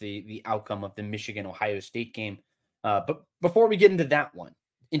off of the outcome of the Michigan-Ohio State game. But before we get into that one,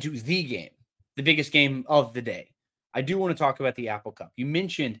 into the game, the biggest game of the day, I do want to talk about the Apple Cup. You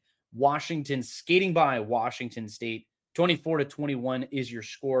mentioned Washington skating by Washington State. 24-21 is your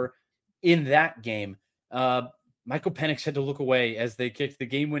score in that game. Michael Penix had to look away as they kicked the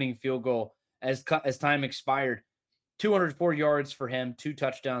game-winning field goal as time expired. 204 yards for him, 2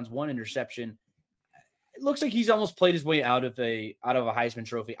 touchdowns, 1 interception. It looks like he's almost played his way out of a Heisman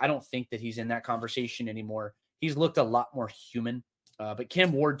Trophy. I don't think that he's in that conversation anymore. He's looked a lot more human. But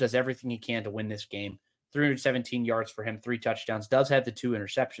Cam Ward does everything he can to win this game. 317 yards for him, 3 touchdowns. Does have the 2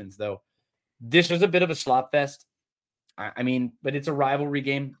 interceptions, though. This was a bit of a slop fest. I mean, but it's a rivalry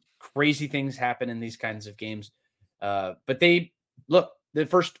game. Crazy things happen in these kinds of games. But the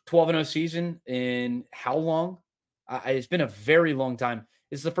first 12-0 season in how long? It's been a very long time.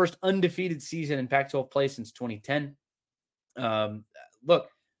 It's the first undefeated season in Pac-12 play since 2010.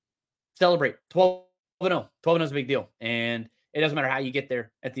 Celebrate 12-0. 12-0 is a big deal. And it doesn't matter how you get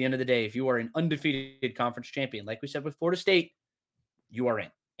there. At the end of the day, if you are an undefeated conference champion, like we said with Florida State, you are in.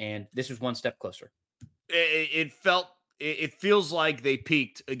 And this is one step closer. It feels like they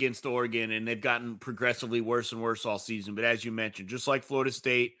peaked against Oregon, and they've gotten progressively worse and worse all season. But as you mentioned, just like Florida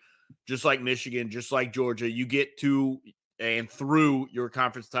State, just like Michigan, just like Georgia, you get to and through your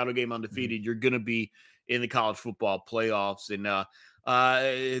conference title game undefeated, you're going to be in the college football playoffs. And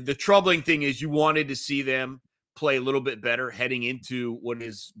the troubling thing is you wanted to see them play a little bit better heading into what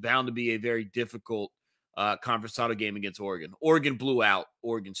is bound to be a very difficult conference title game against Oregon. Oregon blew out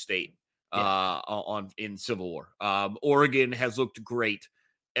Oregon State in Civil War. Oregon has looked great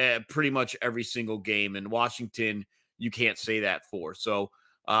pretty much every single game, and Washington, you can't say that for. So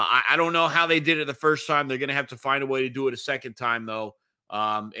I don't know how they did it the first time. They're going to have to find a way to do it a second time, though.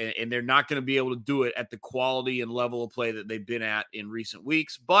 And they're not going to be able to do it at the quality and level of play that they've been at in recent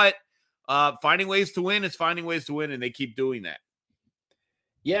weeks. But finding ways to win is finding ways to win, and they keep doing that.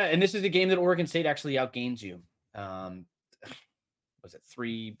 Yeah, and this is a game that Oregon State actually outgains you. Was it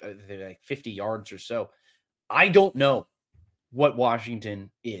like 50 yards or so? I don't know what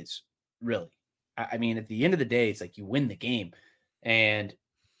Washington is, really. I mean, at the end of the day, it's like you win the game, and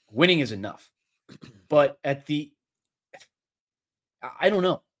winning is enough. But I don't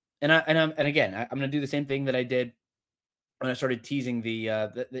know. And again, I'm going to do the same thing that I did when I started teasing the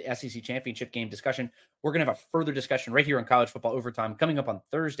SEC championship game discussion. We're going to have a further discussion right here on College Football Overtime coming up on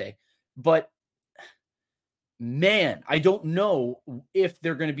Thursday. But man, I don't know if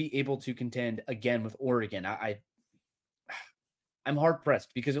they're going to be able to contend again with Oregon. I'm hard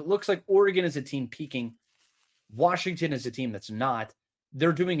pressed because it looks like Oregon is a team peaking. Washington is a team that's not.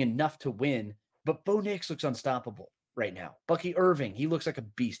 They're doing enough to win, but Bo Nix looks unstoppable right now. Bucky Irving, he looks like a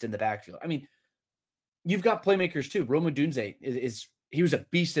beast in the backfield. I mean, you've got playmakers too. Rome Odunze he was a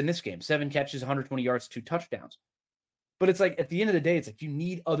beast in this game. 7 catches, 120 yards, 2 touchdowns. But it's like at the end of the day, it's like you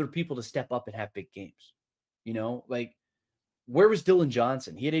need other people to step up and have big games. You know, like where was Dylan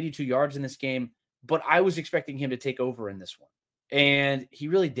Johnson? He had 82 yards in this game, but I was expecting him to take over in this one. And he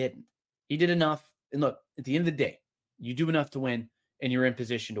really didn't. He did enough. And look, at the end of the day, you do enough to win, and you're in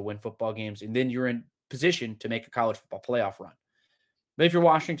position to win football games, and then you're in position to make a college football playoff run. But if you're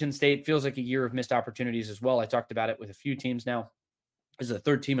Washington State, feels like a year of missed opportunities as well. I talked about it with a few teams now. This is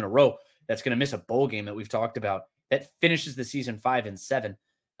the 3rd team in a row that's going to miss a bowl game that we've talked about that finishes the season 5-7.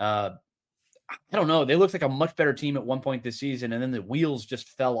 I don't know. They looked like a much better team at one point this season, and then the wheels just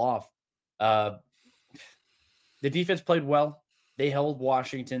fell off. The defense played well. They held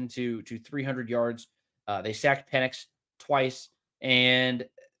Washington to 300 yards. They sacked Penix twice, and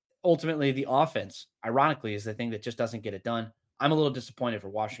ultimately the offense, ironically, is the thing that just doesn't get it done. I'm a little disappointed for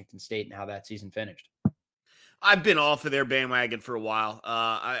Washington State and how that season finished. I've been off of their bandwagon for a while.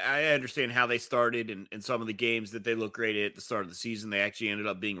 I understand how they started and some of the games that they look great at the start of the season. They actually ended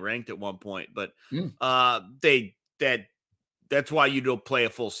up being ranked at one point, but that's why you don't play a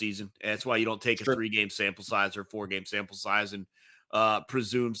full season. That's why you don't take a 3-game sample size or 4-game sample size and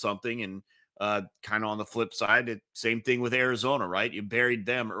presume something. And kind of on the flip side, same thing with Arizona, right? You buried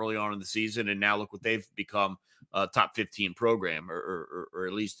them early on in the season, and now look what they've become, a top 15 program, or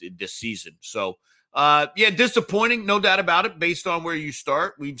at least this season. So, disappointing, no doubt about it, based on where you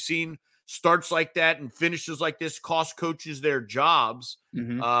start. We've seen starts like that and finishes like this cost coaches their jobs,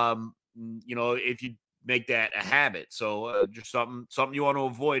 if you make that a habit. So just something you want to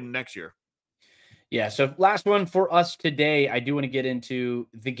avoid next year. Yeah, so last one for us today, I do want to get into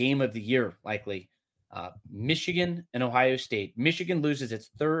the game of the year, likely. Michigan and Ohio State. Michigan wins its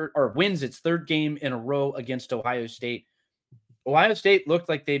 3rd game in a row against Ohio State. Ohio State looked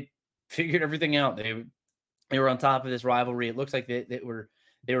like they figured everything out. They were on top of this rivalry. It looks like they were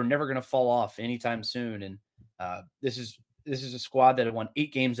never going to fall off anytime soon. And this is a squad that had won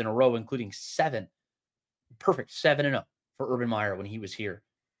 8 games in a row, including 7. Perfect 7-0 for Urban Meyer when he was here.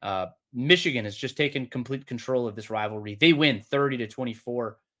 Michigan has just taken complete control of this rivalry. They win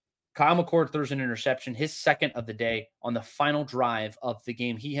 30-24. Kyle McCord throws an interception, his 2nd of the day, on the final drive of the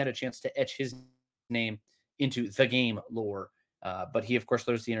game. He had a chance to etch his name into the game lore, but he, of course,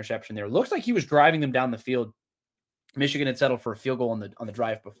 throws the interception there. Looks like he was driving them down the field. Michigan had settled for a field goal on the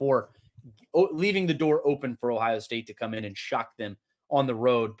drive before, leaving the door open for Ohio State to come in and shock them on the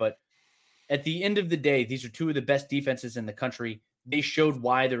road. But at the end of the day, these are 2 of the best defenses in the country. They showed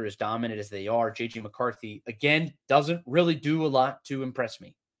why they're as dominant as they are. J.J. McCarthy, again, doesn't really do a lot to impress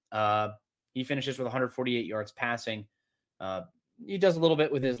me. He finishes with 148 yards passing. He does a little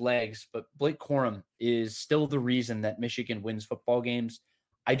bit with his legs, but Blake Corum is still the reason that Michigan wins football games.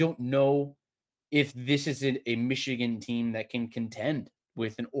 I don't know if this is a Michigan team that can contend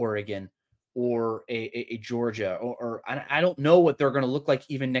with an Oregon or a Georgia, or I don't know what they're going to look like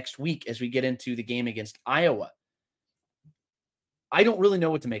even next week as we get into the game against Iowa. I don't really know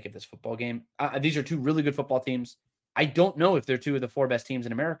what to make of this football game. These are 2 really good football teams. I don't know if they're 2 of the 4 best teams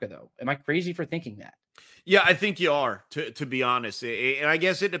in America, though. Am I crazy for thinking that? Yeah, I think you are, to be honest. And I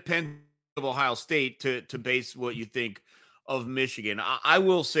guess it depends on Ohio State to base what you think of Michigan. I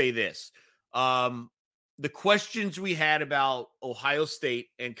will say this. The questions we had about Ohio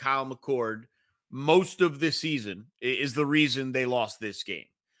State and Kyle McCord most of this season is the reason they lost this game.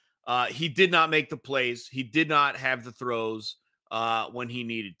 He did not make the plays. He did not have the throws when he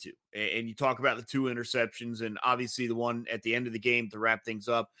needed to. And you talk about the 2 interceptions, and obviously the one at the end of the game to wrap things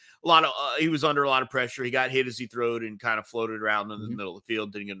up. He was under a lot of pressure. He got hit as he throwed and kind of floated around in the middle of the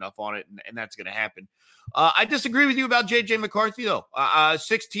field, didn't get enough on it, and that's going to happen. I disagree with you about J.J. McCarthy, though.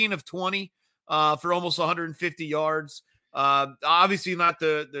 16 of 20 for almost 150 yards. Obviously not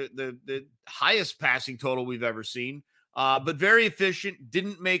the highest passing total we've ever seen, but very efficient,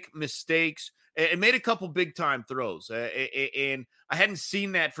 didn't make mistakes, and made a couple big-time throws. And I hadn't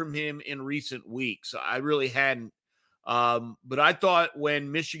seen that from him in recent weeks. I really hadn't. But I thought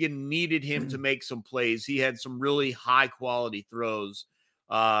when Michigan needed him to make some plays, he had some really high-quality throws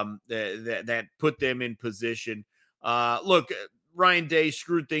that put them in position. Look, Ryan Day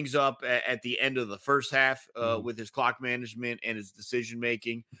screwed things up at the end of the first half with his clock management and his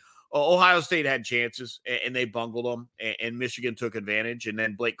decision-making. Ohio State had chances, and they bungled them, and Michigan took advantage. And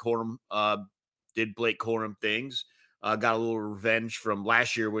then Blake Corum did Blake Corum things, got a little revenge from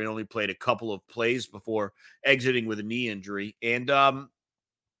last year where he only played a couple of plays before exiting with a knee injury. And I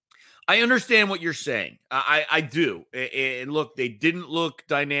understand what you're saying. I do. And look, they didn't look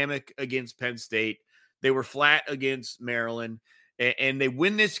dynamic against Penn State. They were flat against Maryland. And they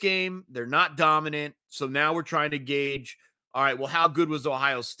win this game. They're not dominant. So now we're trying to gauge, all right, well, how good was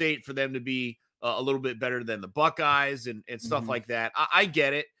Ohio State for them to be a little bit better than the Buckeyes and stuff like that? I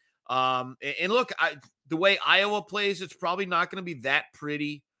get it. And look, the way Iowa plays, it's probably not going to be that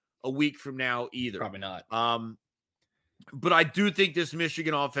pretty a week from now either. Probably not. But I do think this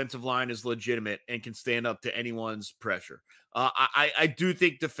Michigan offensive line is legitimate and can stand up to anyone's pressure. I do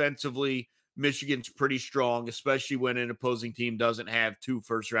think defensively, Michigan's pretty strong, especially when an opposing team doesn't have 2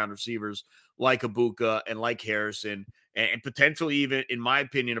 first-round receivers like Ibuka and like Harrison, and potentially even, in my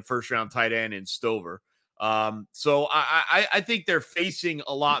opinion, a first-round tight end in Stover. So I think they're facing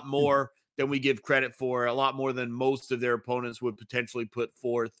a lot more than we give credit for, a lot more than most of their opponents would potentially put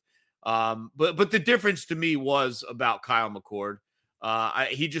forth. But the difference to me was about Kyle McCord.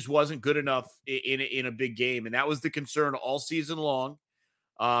 He just wasn't good enough in a big game, and that was the concern all season long.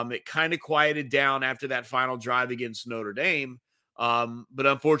 It kind of quieted down after that final drive against Notre Dame. But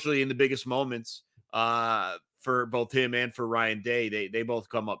unfortunately, in the biggest moments for both him and for Ryan Day, they both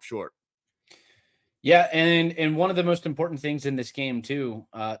come up short. Yeah, and one of the most important things in this game, too,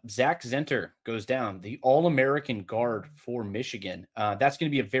 Zach Zenter goes down, the All-American guard for Michigan. That's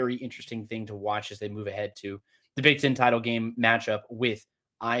going to be a very interesting thing to watch as they move ahead to the Big Ten title game matchup with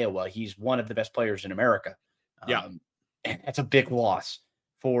Iowa. He's one of the best players in America. And that's a big loss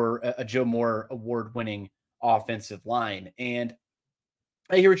for a Joe Moore award-winning offensive line. And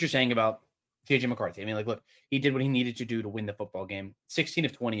I hear what you're saying about J.J. McCarthy. I mean, look, he did what he needed to do to win the football game. 16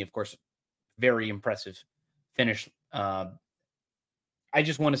 of 20, of course, very impressive finish. I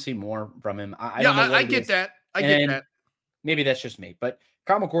just want to see more from him. I don't know. I get that. I get that. Maybe that's just me, but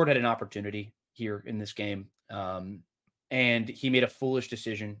Kyle McCord had an opportunity here in this game, and he made a foolish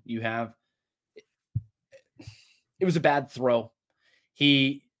decision. It was a bad throw.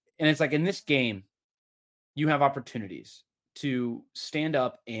 And it's like in this game, you have opportunities to stand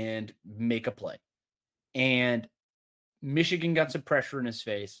up and make a play. And Michigan got some pressure in his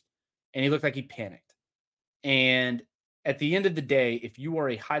face, and he looked like he panicked. And at the end of the day, if you are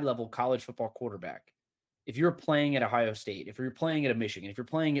a high-level college football quarterback, if you're playing at Ohio State, if you're playing at a Michigan, if you're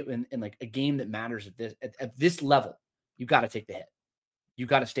playing it in like a game that matters at this level, you got to take the hit. You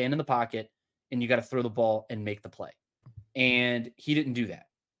got to stand in the pocket, and you got to throw the ball and make the play. And he didn't do that.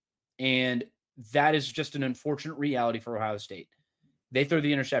 And that is just an unfortunate reality for Ohio State. They throw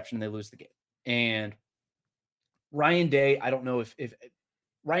the interception and they lose the game. And Ryan Day, I don't know if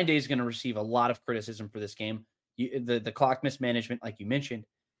Ryan Day is going to receive a lot of criticism for this game. The clock mismanagement, like you mentioned,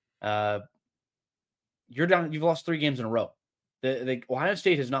 you're down. You've lost 3 games in a row. The Ohio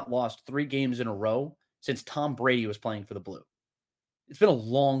State has not lost 3 games in a row since Tom Brady was playing for the Blue. It's been a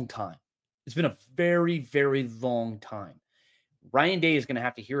long time. It's been a very, very long time. Ryan Day is going to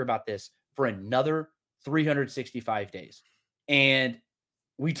have to hear about this for another 365 days. And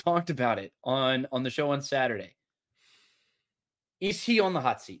we talked about it on the show on Saturday. Is he on the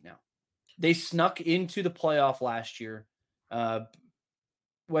hot seat now? They snuck into the playoff last year.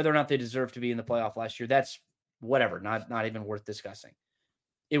 Whether or not they deserve to be in the playoff last year, that's whatever, not even worth discussing.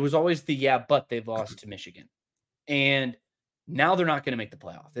 It was always but they've lost to Michigan. And now they're not going to make the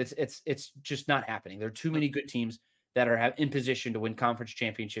playoff. It's just not happening. There are too many good teams that are in position to win conference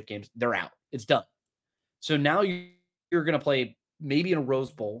championship games. They're out. It's done. So now you're going to play maybe in a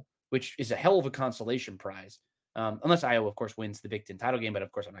Rose Bowl, which is a hell of a consolation prize. Unless Iowa, of course, wins the Big Ten title game. But,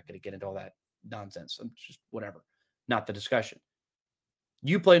 of course, I'm not going to get into all that nonsense. I'm just whatever. Not the discussion.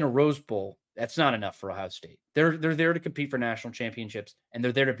 You play in a Rose Bowl. That's not enough for Ohio State. They're there to compete for national championships, and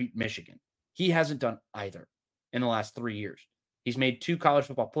they're there to beat Michigan. He hasn't done either in the last 3 years. He's made 2 college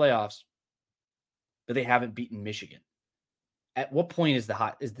football playoffs, but they haven't beaten Michigan. At what point is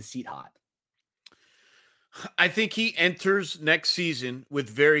the seat hot? I think he enters next season with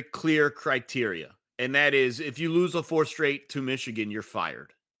very clear criteria, and that is if you lose a 4 straight to Michigan, you're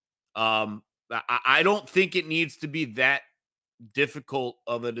fired. I don't think it needs to be that difficult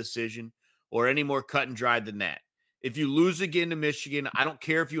of a decision or any more cut and dried than that. If you lose again to Michigan, I don't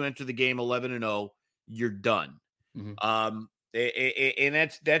care if you enter the game 11-0, you're done. Mm-hmm.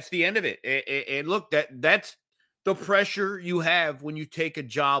 And that's the end of it. And look, that's the pressure you have when you take a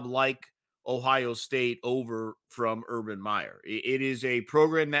job like Ohio State over from Urban Meyer. It is a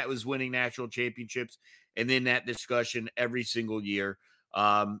program that was winning national championships and then that discussion every single year.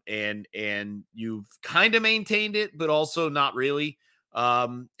 And you've kind of maintained it, but also not really.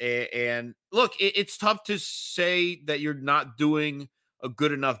 And look, it's tough to say that you're not doing a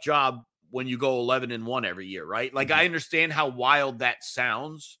good enough job when you go 11-1 every year, right? Like, I understand how wild that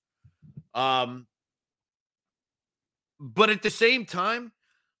sounds. But at the same time,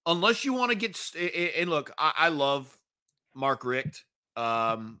 unless you want to get, and look, I love Mark Richt.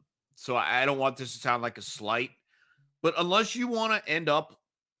 So I don't want this to sound like a slight, but unless you want to end up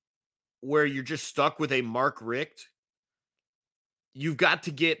where you're just stuck with a Mark Richt, you've got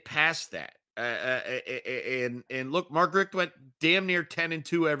to get past that. And look, Mark Richt went damn near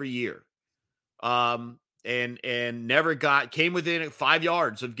 10-2 every year. And never came within 5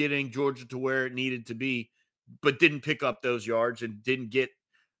 yards of getting Georgia to where it needed to be, but didn't pick up those yards and didn't get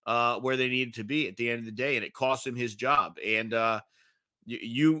where they needed to be at the end of the day. And it cost him his job. And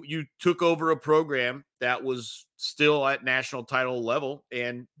you took over a program that was still at national title level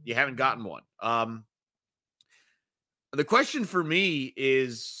and you haven't gotten one. The question for me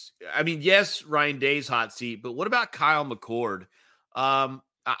is, I mean, yes, Ryan Day's hot seat, but what about Kyle McCord?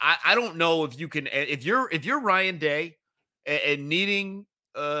 I don't know if you can, if you're Ryan Day and needing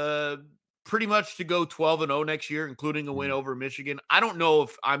pretty much to go 12-0 next year, including a win over Michigan. I don't know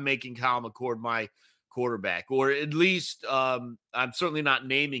if I'm making Kyle McCord my quarterback, or at least I'm certainly not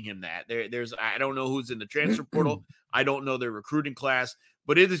naming him that. I don't know who's in the transfer portal. I don't know their recruiting class,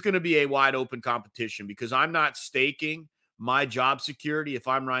 but it is going to be a wide open competition because I'm not staking my job security if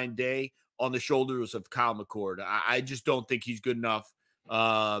I'm Ryan Day on the shoulders of Kyle McCord. I just don't think he's good enough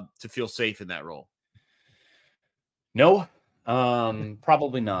to feel safe in that role. No,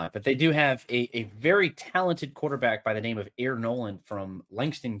 probably not. But they do have a very talented quarterback by the name of Air Nolan from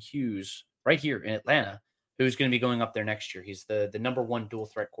Langston Hughes right here in Atlanta, who's going to be going up there next year. He's the number 1 dual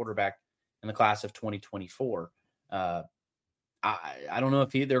threat quarterback in the class of 2024. I don't know if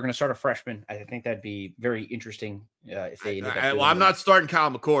they're going to start a freshman. I think that'd be very interesting if they ended up I'm not starting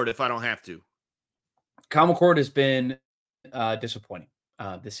Kyle McCord if I don't have to. Kyle McCord has been disappointing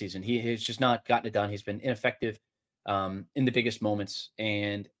this season. He has just not gotten it done. He's been ineffective in the biggest moments.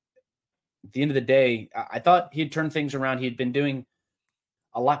 And at the end of the day, I thought he had turned things around. He had been doing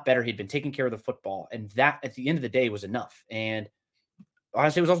a lot better. He'd been taking care of the football. And that, at the end of the day, was enough. And Ohio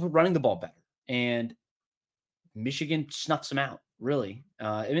State was also running the ball better. And Michigan snuffs him out, really.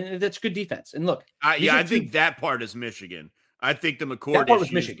 I mean, that's good defense. And look. I think that part is Michigan. I think the McCord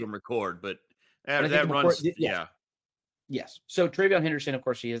issues from McCord, but that runs, McCord, yeah. Yes. So TreVeyon Henderson, of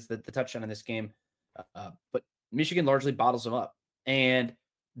course, he has the touchdown in this game. But Michigan largely bottles him up. And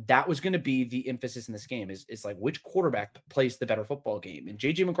that was going to be the emphasis in this game is like which quarterback plays the better football game. And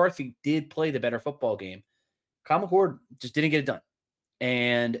J.J. McCarthy did play the better football game. Kyle McCord just didn't get it done.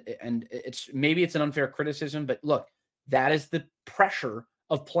 And maybe it's an unfair criticism, but look, that is the pressure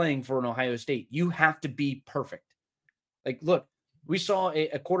of playing for an Ohio State. You have to be perfect. Like, look, we saw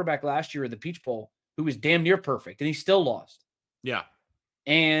a quarterback last year at the Peach Bowl who was damn near perfect, and he still lost. Yeah.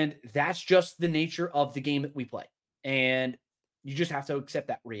 And that's just the nature of the game that we play. And you just have to accept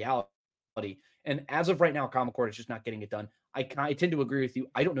that reality. And as of right now, Kyle McCord is just not getting it done. I tend to agree with you.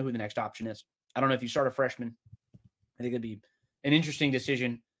 I don't know who the next option is. I don't know if you start a freshman. I think it'd be an interesting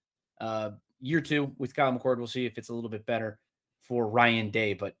decision. Year 2 with Kyle McCord, we'll see if it's a little bit better for Ryan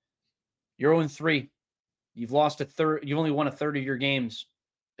Day. But you're 0-3. You've lost you've only won a third of your games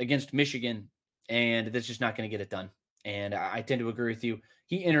against Michigan, and that's just not going to get it done. And I tend to agree with you.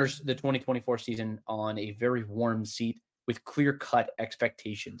 He enters the 2024 season on a very warm seat with clear-cut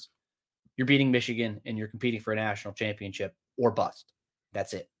expectations. You're beating Michigan, and you're competing for a national championship or bust.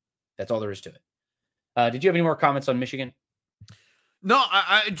 That's it. That's all there is to it. Did you have any more comments on Michigan? No,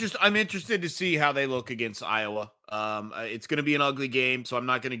 I'm interested to see how they look against Iowa. It's going to be an ugly game, so I'm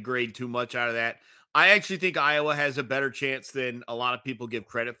not going to grade too much out of that. I actually think Iowa has a better chance than a lot of people give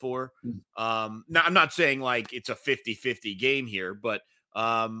credit for. Now, I'm not saying like it's a 50-50 game here, but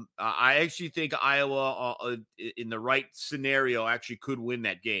I actually think Iowa, in the right scenario, actually could win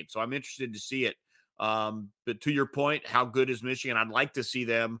that game. So I'm interested to see it. But to your point, how good is Michigan? I'd like to see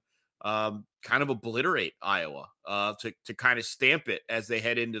them kind of obliterate Iowa to kind of stamp it as they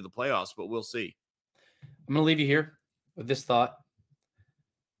head into the playoffs, but we'll see. I'm going to leave you here with this thought.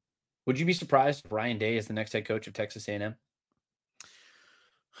 Would you be surprised if Ryan Day is the next head coach of Texas A&M?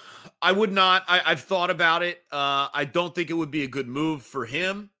 I would not. I've thought about it. I don't think it would be a good move for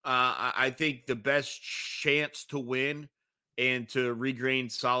him. I think the best chance to win and to regain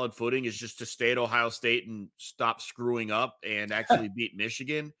solid footing is just to stay at Ohio State and stop screwing up and actually beat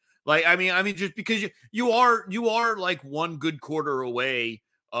Michigan. Like, I mean, just because you are like one good quarter away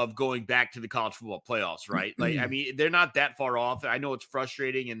of going back to the college football playoffs, right? Like, I mean, they're not that far off. I know it's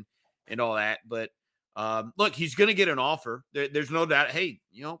frustrating and all that, but look, he's going to get an offer. There's no doubt. Hey,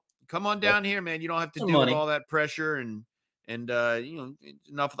 come on down here, man. You don't have to deal with all that pressure and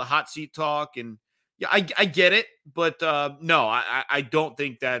enough of the hot seat talk. And yeah, I get it, but no, I don't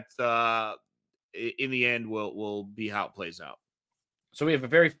think that in the end will be how it plays out. So we have a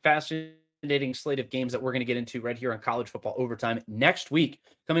very fascinating slate of games that we're going to get into right here on College Football Overtime. Next week,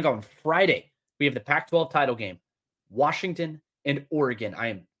 coming on Friday, we have the Pac-12 title game, Washington and Oregon. I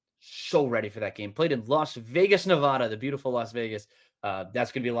am so ready for that game. Played in Las Vegas, Nevada, the beautiful Las Vegas.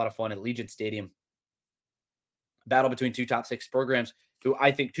 That's going to be a lot of fun at Allegiant Stadium. Battle between two top 6 programs, who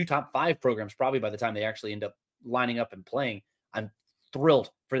I think 2 top 5 programs, probably by the time they actually end up lining up and playing. I'm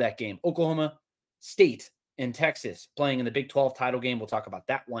thrilled for that game. Oklahoma State and Texas playing in the Big 12 title game. We'll talk about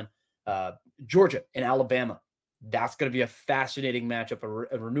that one. Georgia and Alabama. That's going to be a fascinating matchup,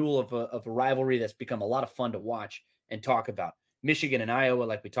 a renewal of a rivalry that's become a lot of fun to watch and talk about. Michigan and Iowa,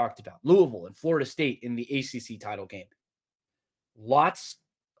 like we talked about. Louisville and Florida State in the ACC title game. Lots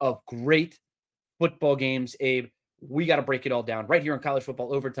of great football games, Abe. We got to break it all down right here on College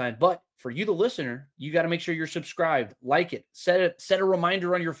Football Overtime. But for you, the listener, you got to make sure you're subscribed, like it, set a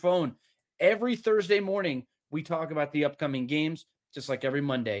reminder on your phone. Every Thursday morning, we talk about the upcoming games, just like every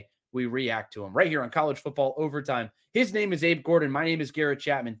Monday, we react to them right here on College Football Overtime. His name is Abe Gordon. My name is Garrett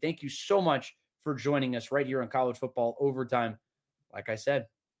Chapman. Thank you so much for joining us right here on College Football Overtime. Like I said,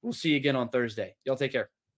 we'll see you again on Thursday. Y'all take care.